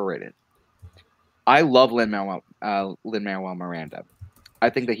is overrated. I love Lin-Manuel Miranda. I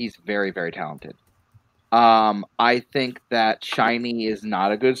think that he's very, very talented. I think that Shiny is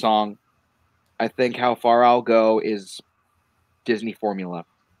not a good song. I think How Far I'll Go is Disney formula.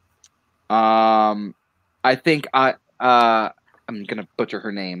 I think I'm gonna butcher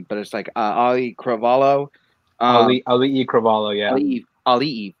her name, but it's like Ali Cravalho. Ali E. Cravalho, yeah. Ali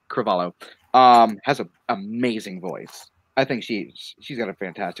E. Cravalho has an amazing voice. I think she's got a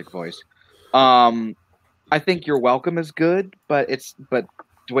fantastic voice. I think You're Welcome is good, but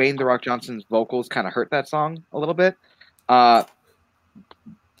Dwayne The Rock Johnson's vocals kind of hurt that song a little bit.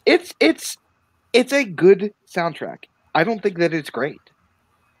 It's a good soundtrack. I don't think that it's great.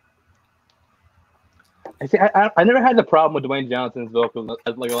 I never had the problem with Dwayne Johnson's vocals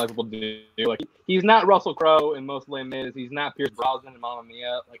as like a lot of people do. Like, he's not Russell Crowe in most Les Mis. He's not Pierce Brosnan in Mamma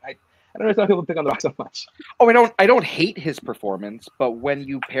Mia. Like, I don't understand why people pick on The Rock so much. Oh, I don't hate his performance, but when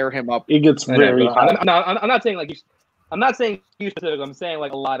you pair him up, it gets very high. I'm not saying like I'm not saying you specifically. I'm saying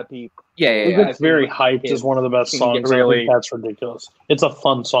like a lot of people. Yeah. It gets very hyped as one of the best songs. Really, I think that's ridiculous. It's a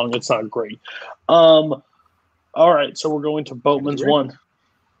fun song. It's not great. All right, so we're going to Boatman's 1.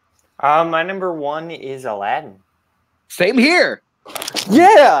 My number 1 is Aladdin. Same here.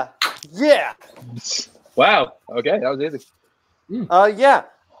 Yeah. Wow. Okay, that was easy. Yeah.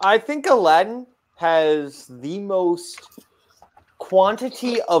 I think Aladdin has the most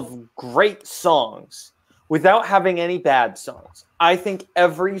quantity of great songs without having any bad songs. I think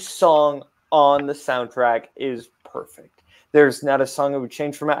every song on the soundtrack is perfect. There's not a song I would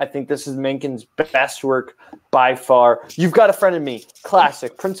change from it. I think this is Menken's best work by far. You've Got a Friend in Me,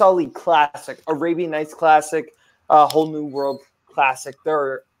 classic. Prince Ali, classic. Arabian Nights, classic. A Whole New World classic.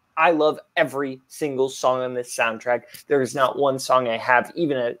 I love every single song on this soundtrack. There is not one song I have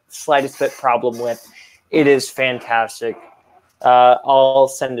even a slightest bit problem with. It is fantastic. I'll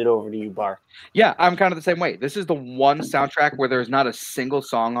send it over to you, Bar. Yeah, I'm kind of the same way. This is the one soundtrack where there's not a single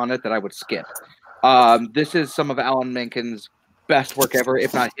song on it that I would skip. This is some of Alan Menken's best work ever,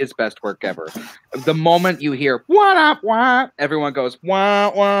 if not his best work ever. The moment you hear "what up, what," everyone goes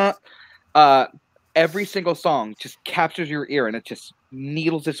 "what, what." Every single song just captures your ear and it just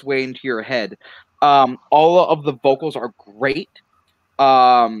needles its way into your head. All of the vocals are great.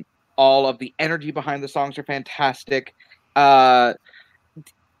 All of the energy behind the songs are fantastic. There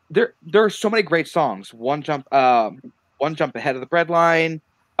are so many great songs. One jump ahead of the breadline.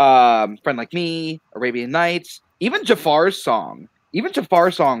 Friend Like Me, Arabian Nights, even Jafar's song. Even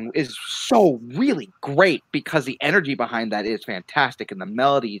Jafar's song is so really great because the energy behind that is fantastic and the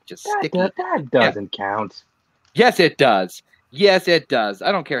melody is just sticky. That doesn't count. Yes, it does. Yes, it does.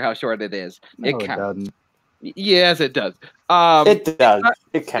 I don't care how short it is. No, it it counts. doesn't. Yes, it does. It does.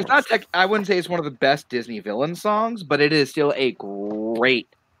 It It's counts. not I wouldn't say it's one of the best Disney villain songs, but it is still a great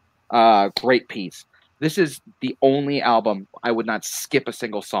piece. This is the only album I would not skip a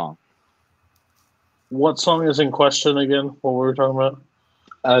single song. What song is in question again? What were we talking about?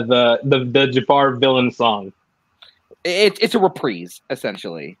 The Jafar villain song. It's a reprise,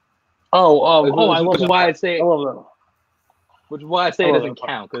 essentially. I love Which is that. why I say I love that. Which is why I say it Oh, doesn't okay.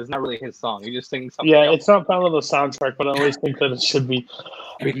 count because it's not really his song. He just sings something. Yeah, else. it's not found on the soundtrack, but I always think that it should be.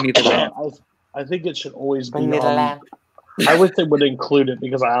 Bring me the lamp. I think it should always be. Bring me the lamp. I wish they would include it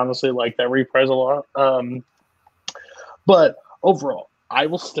because I honestly like that reprise a lot. But overall, I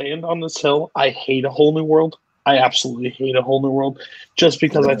will stand on this hill. I hate A Whole New World. I absolutely hate A Whole New World just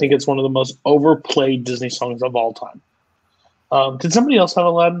because I think it's one of the most overplayed Disney songs of all time. Did somebody else have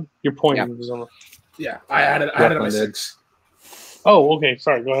Aladdin? Your point Yeah. was on the... Yeah, I had it at my Definitely did. 6. Oh, okay.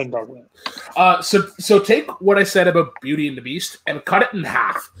 Sorry. Go ahead and talk about it. So take what I said about Beauty and the Beast and cut it in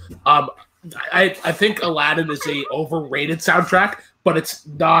half. I think Aladdin is a overrated soundtrack, but it's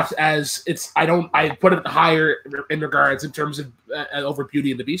not as I put it higher in regards in terms of over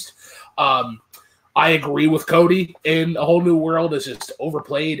Beauty and the Beast. I agree with Cody in A Whole New World is just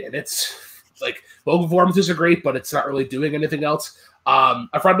overplayed and it's like vocal performances are great, but it's not really doing anything else.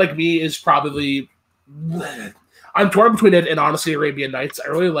 A Friend Like Me is probably. I'm torn between it and honestly Arabian Nights. I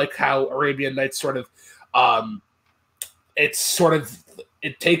really like how Arabian Nights sort of,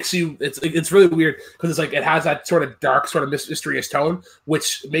 it takes you. It's really weird because it's like it has that sort of dark, sort of mysterious tone,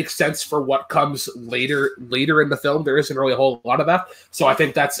 which makes sense for what comes later in the film. There isn't really a whole lot of that, so I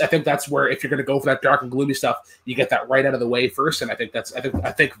think that's where if you're going to go for that dark and gloomy stuff, you get that right out of the way first, and I think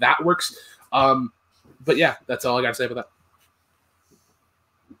that works. But yeah, that's all I got to say about that.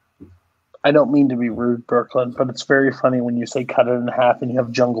 I don't mean to be rude, Brooklyn, but it's very funny when you say cut it in half and you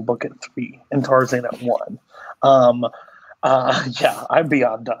have Jungle Book at 3 and Tarzan at 1. Yeah, I'm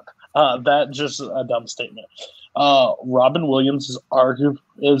beyond done. That's just a dumb statement. Robin Williams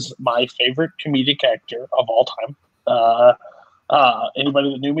is my favorite comedic actor of all time.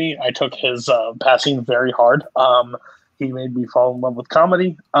 Anybody that knew me, I took his passing very hard. He made me fall in love with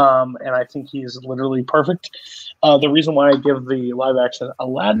comedy, and I think he's literally perfect. The reason why I give the live action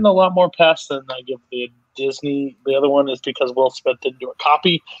Aladdin a lot more pass than I give the Disney, the other one, is because Will Smith didn't do a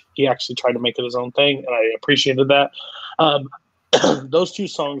copy. He actually tried to make it his own thing, and I appreciated that. Those two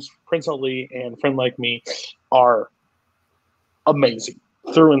songs, Prince Ali and Friend Like Me, are amazing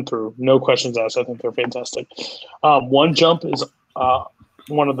through and through. No questions asked. I think they're fantastic. One Jump is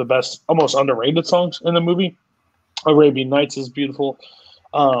one of the best, almost underrated songs in the movie. Arabian Nights is beautiful.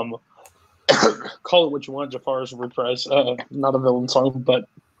 Call It What You Want, Jafar's reprise. Not a villain song, but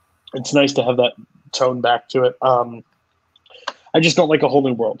it's nice to have that tone back to it. I just don't like A Whole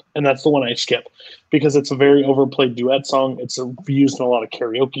New World, and that's the one I skip because it's a very overplayed duet song. It's used in a lot of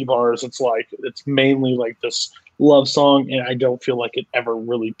karaoke bars. It's mainly like this love song, and I don't feel like it ever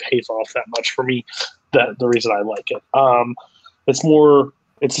really pays off that much for me. That the reason I like it.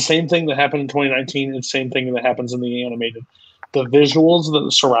 It's the same thing that happened in 2019. It's the same thing that happens in the animated. The visuals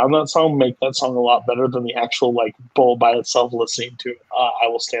that surround that song make that song a lot better than the actual bull by itself listening to it. I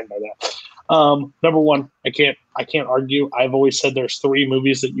will stand by that. Number one, I can't argue. I've always said there's 3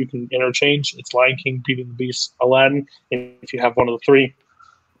 movies that you can interchange. It's Lion King, Beauty and the Beast, Aladdin. And if you have one of the 3,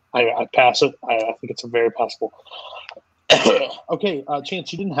 I pass it. I think it's a very passable. Okay,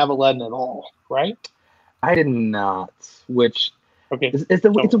 Chance, you didn't have Aladdin at all, right? I did not. Which Okay, it's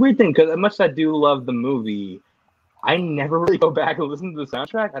a weird thing because as much as I do love the movie, I never really go back and listen to the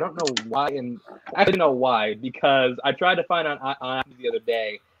soundtrack. I don't know why, and I don't know why because I tried to find on the other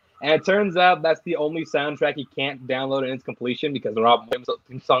day, And it turns out that's the only soundtrack you can't download in its completion because the Rob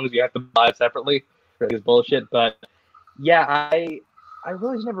Williams songs you have to buy separately. It's bullshit. But yeah, I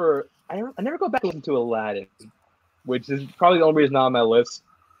really never go back and listen to Aladdin, which is probably the only reason not on my list.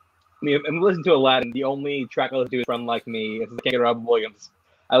 I mean, I'm listening to Aladdin. The only track I listen to is From Like Me. It's the King of Rob Williams.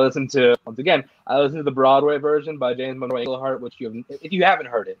 I listen to the Broadway version by James Monroe Englehart, which if you haven't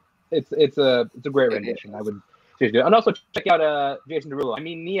heard it, it's a great rendition. I would seriously do it. And also check out Jason Derulo. I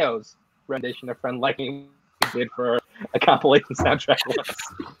mean Neo's rendition of Friend Like Me did for a compilation soundtrack once.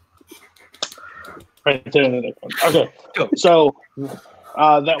 Right there in the next one. Okay, so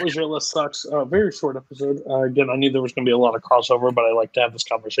that was your list sucks. Very short episode. Again, I knew there was going to be a lot of crossover, but I like to have this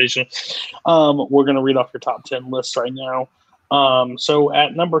conversation. We're going to read off your top 10 lists right now. So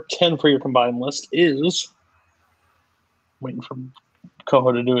at number 10 for your combined list is waiting for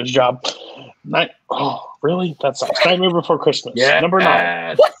Coho to do his job. Really? That sucks. Nightmare Before Christmas. Yeah. Number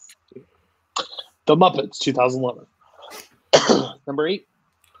 9. What? The Muppets, 2011. Number 8,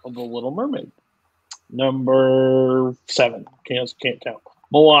 The Little Mermaid. Number 7, can't count.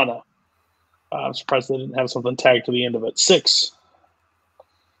 Moana. I'm surprised they didn't have something tagged to the end of it. 6,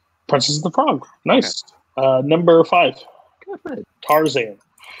 Princess and the Frog. Nice. Number 5, Tarzan.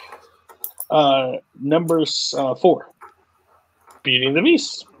 Number 4, Beauty and the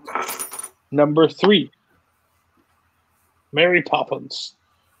Beast. Number 3, Mary Poppins.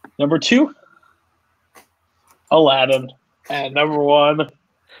 Number 2, Aladdin. And number 1,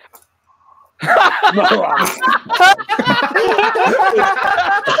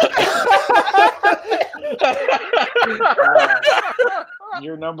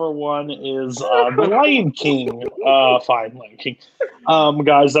 your number 1 is The Lion King. Fine, Lion King.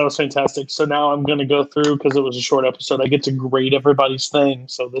 Guys, that was fantastic. So now I'm going to go through, because it was a short episode, I get to grade everybody's thing.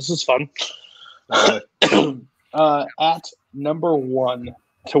 So this is fun. At number 1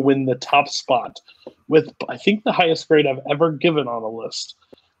 to win the top spot with, I think, the highest grade I've ever given on a list,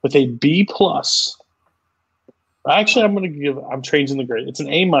 with a B+. Actually, I'm changing the grade. It's an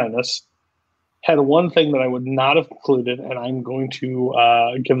A-. Had one thing that I would not have included, and I'm going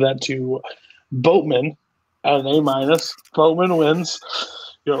to give that to Boatman at an A-. Boatman wins.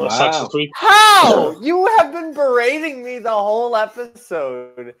 Your list sucks this week. How? You have been berating me the whole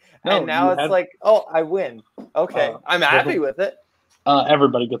episode. No, and now it's like, oh, I win. Okay. I'm happy with it.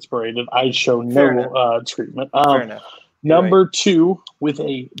 Everybody gets berated. I show no treatment. Fair enough. Number 2 with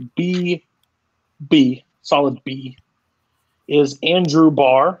a B, solid B, is Andrew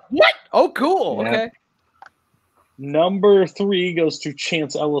Barr. What? Oh, cool. Yeah. Okay. Number 3 goes to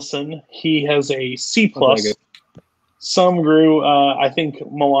Chance Ellison. He has a C+. Okay. Some grew. I think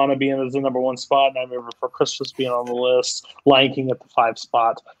Moana being as the number 1 spot, Nightmare Before Christmas being on the list, Lion King at the 5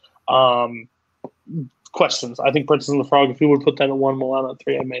 spot. Questions. I think Princess and the Frog, if you would put that at 1, Moana at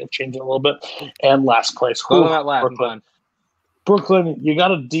 3, I may have changed it a little bit. And last place. Brooklyn, you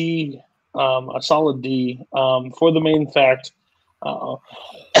got a D, a solid D, for the main fact. You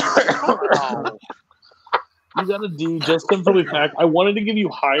got a D just for the fact. I wanted to give you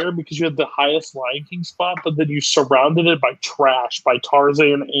higher because you had the highest Lion King spot, but then you surrounded it by trash, by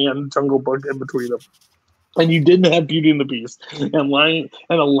Tarzan and Jungle Book in between them. And you didn't have Beauty and the Beast. And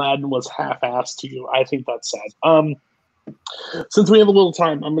Aladdin was half-assed to you. I think that's sad. Since we have a little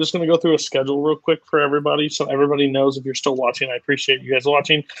time, I'm just going to go through a schedule real quick for everybody so everybody knows if you're still watching. I appreciate you guys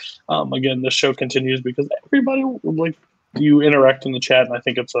watching. Again, this show continues because everybody you interact in the chat, and I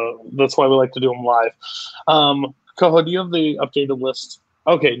think that's why we like to do them live. Coho, do you have the updated list?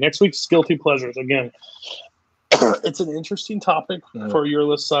 Okay, next week's Guilty Pleasures. Again, it's an interesting topic for Your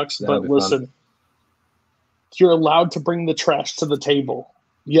List Sucks, but listen, you're allowed to bring the trash to the table.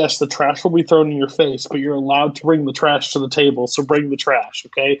 Yes, the trash will be thrown in your face, but you're allowed to bring the trash to the table, so bring the trash,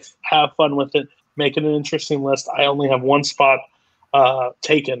 okay? Have fun with it. Make it an interesting list. I only have 1 spot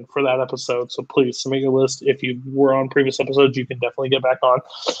taken for that episode, so please submit your list. If you were on previous episodes, you can definitely get back on.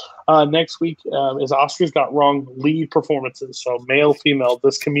 Next week is Oscars Got Wrong lead performances, so male, female.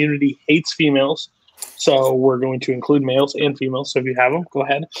 This community hates females, so we're going to include males and females, so if you have them, go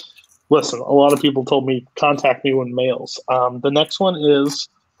ahead. Listen, a lot of people told me, contact me when males. The next one is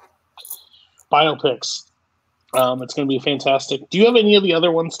biopics. It's going to be fantastic. Do you have any of the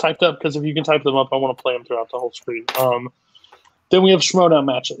other ones typed up? Because if you can type them up, I want to play them throughout the whole screen. Then we have Schmoedown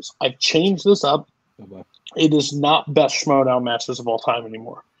matches. I've changed this up. It is not best Schmoedown matches of all time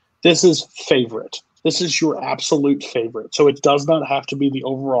anymore. This is favorite. This is your absolute favorite. So it does not have to be the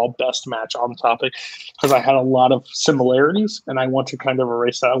overall best match on the topic because I had a lot of similarities and I want to kind of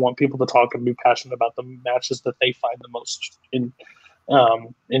erase that. I want people to talk and be passionate about the matches that they find the most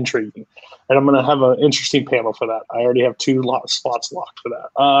intriguing. And I'm going to have an interesting panel for that. I already have 2 spots locked for that.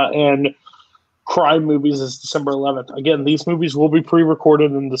 And crime movies is December 11th. Again, these movies will be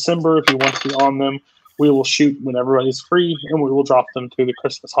pre-recorded in December. If you want to be on them, we will shoot when everybody's free, and we will drop them through the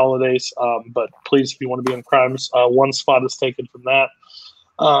Christmas holidays. But please, if you want to be in crimes, 1 spot is taken from that.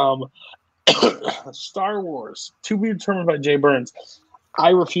 Star Wars, to be determined by Jay Burns. I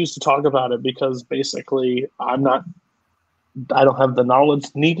refuse to talk about it because basically I don't have the knowledge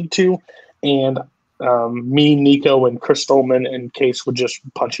needed to, and me, Nico, and Chris Stolman and Case would just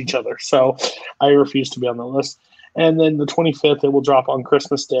punch each other. So I refuse to be on the list. And then the 25th, it will drop on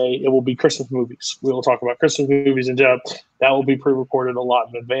Christmas Day. It will be Christmas movies. We will talk about Christmas movies in depth. That will be pre-recorded a lot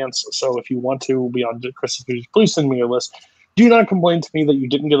in advance. So if you want to be on Christmas movies, please send me your list. Do not complain to me that you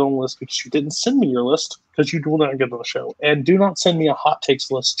didn't get on the list because you didn't send me your list, because you will not get on the show. And do not send me a hot takes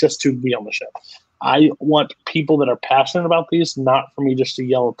list just to be on the show. I want people that are passionate about these, not for me just to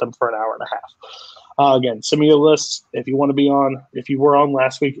yell at them for an hour and a half. Again, send me your list if you want to be on. If you were on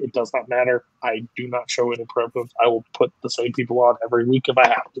last week, it does not matter. I do not show any preference. I will put the same people on every week if I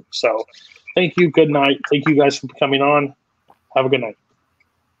have to. So thank you. Good night. Thank you guys for coming on. Have a good night.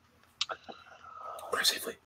 Drive safely.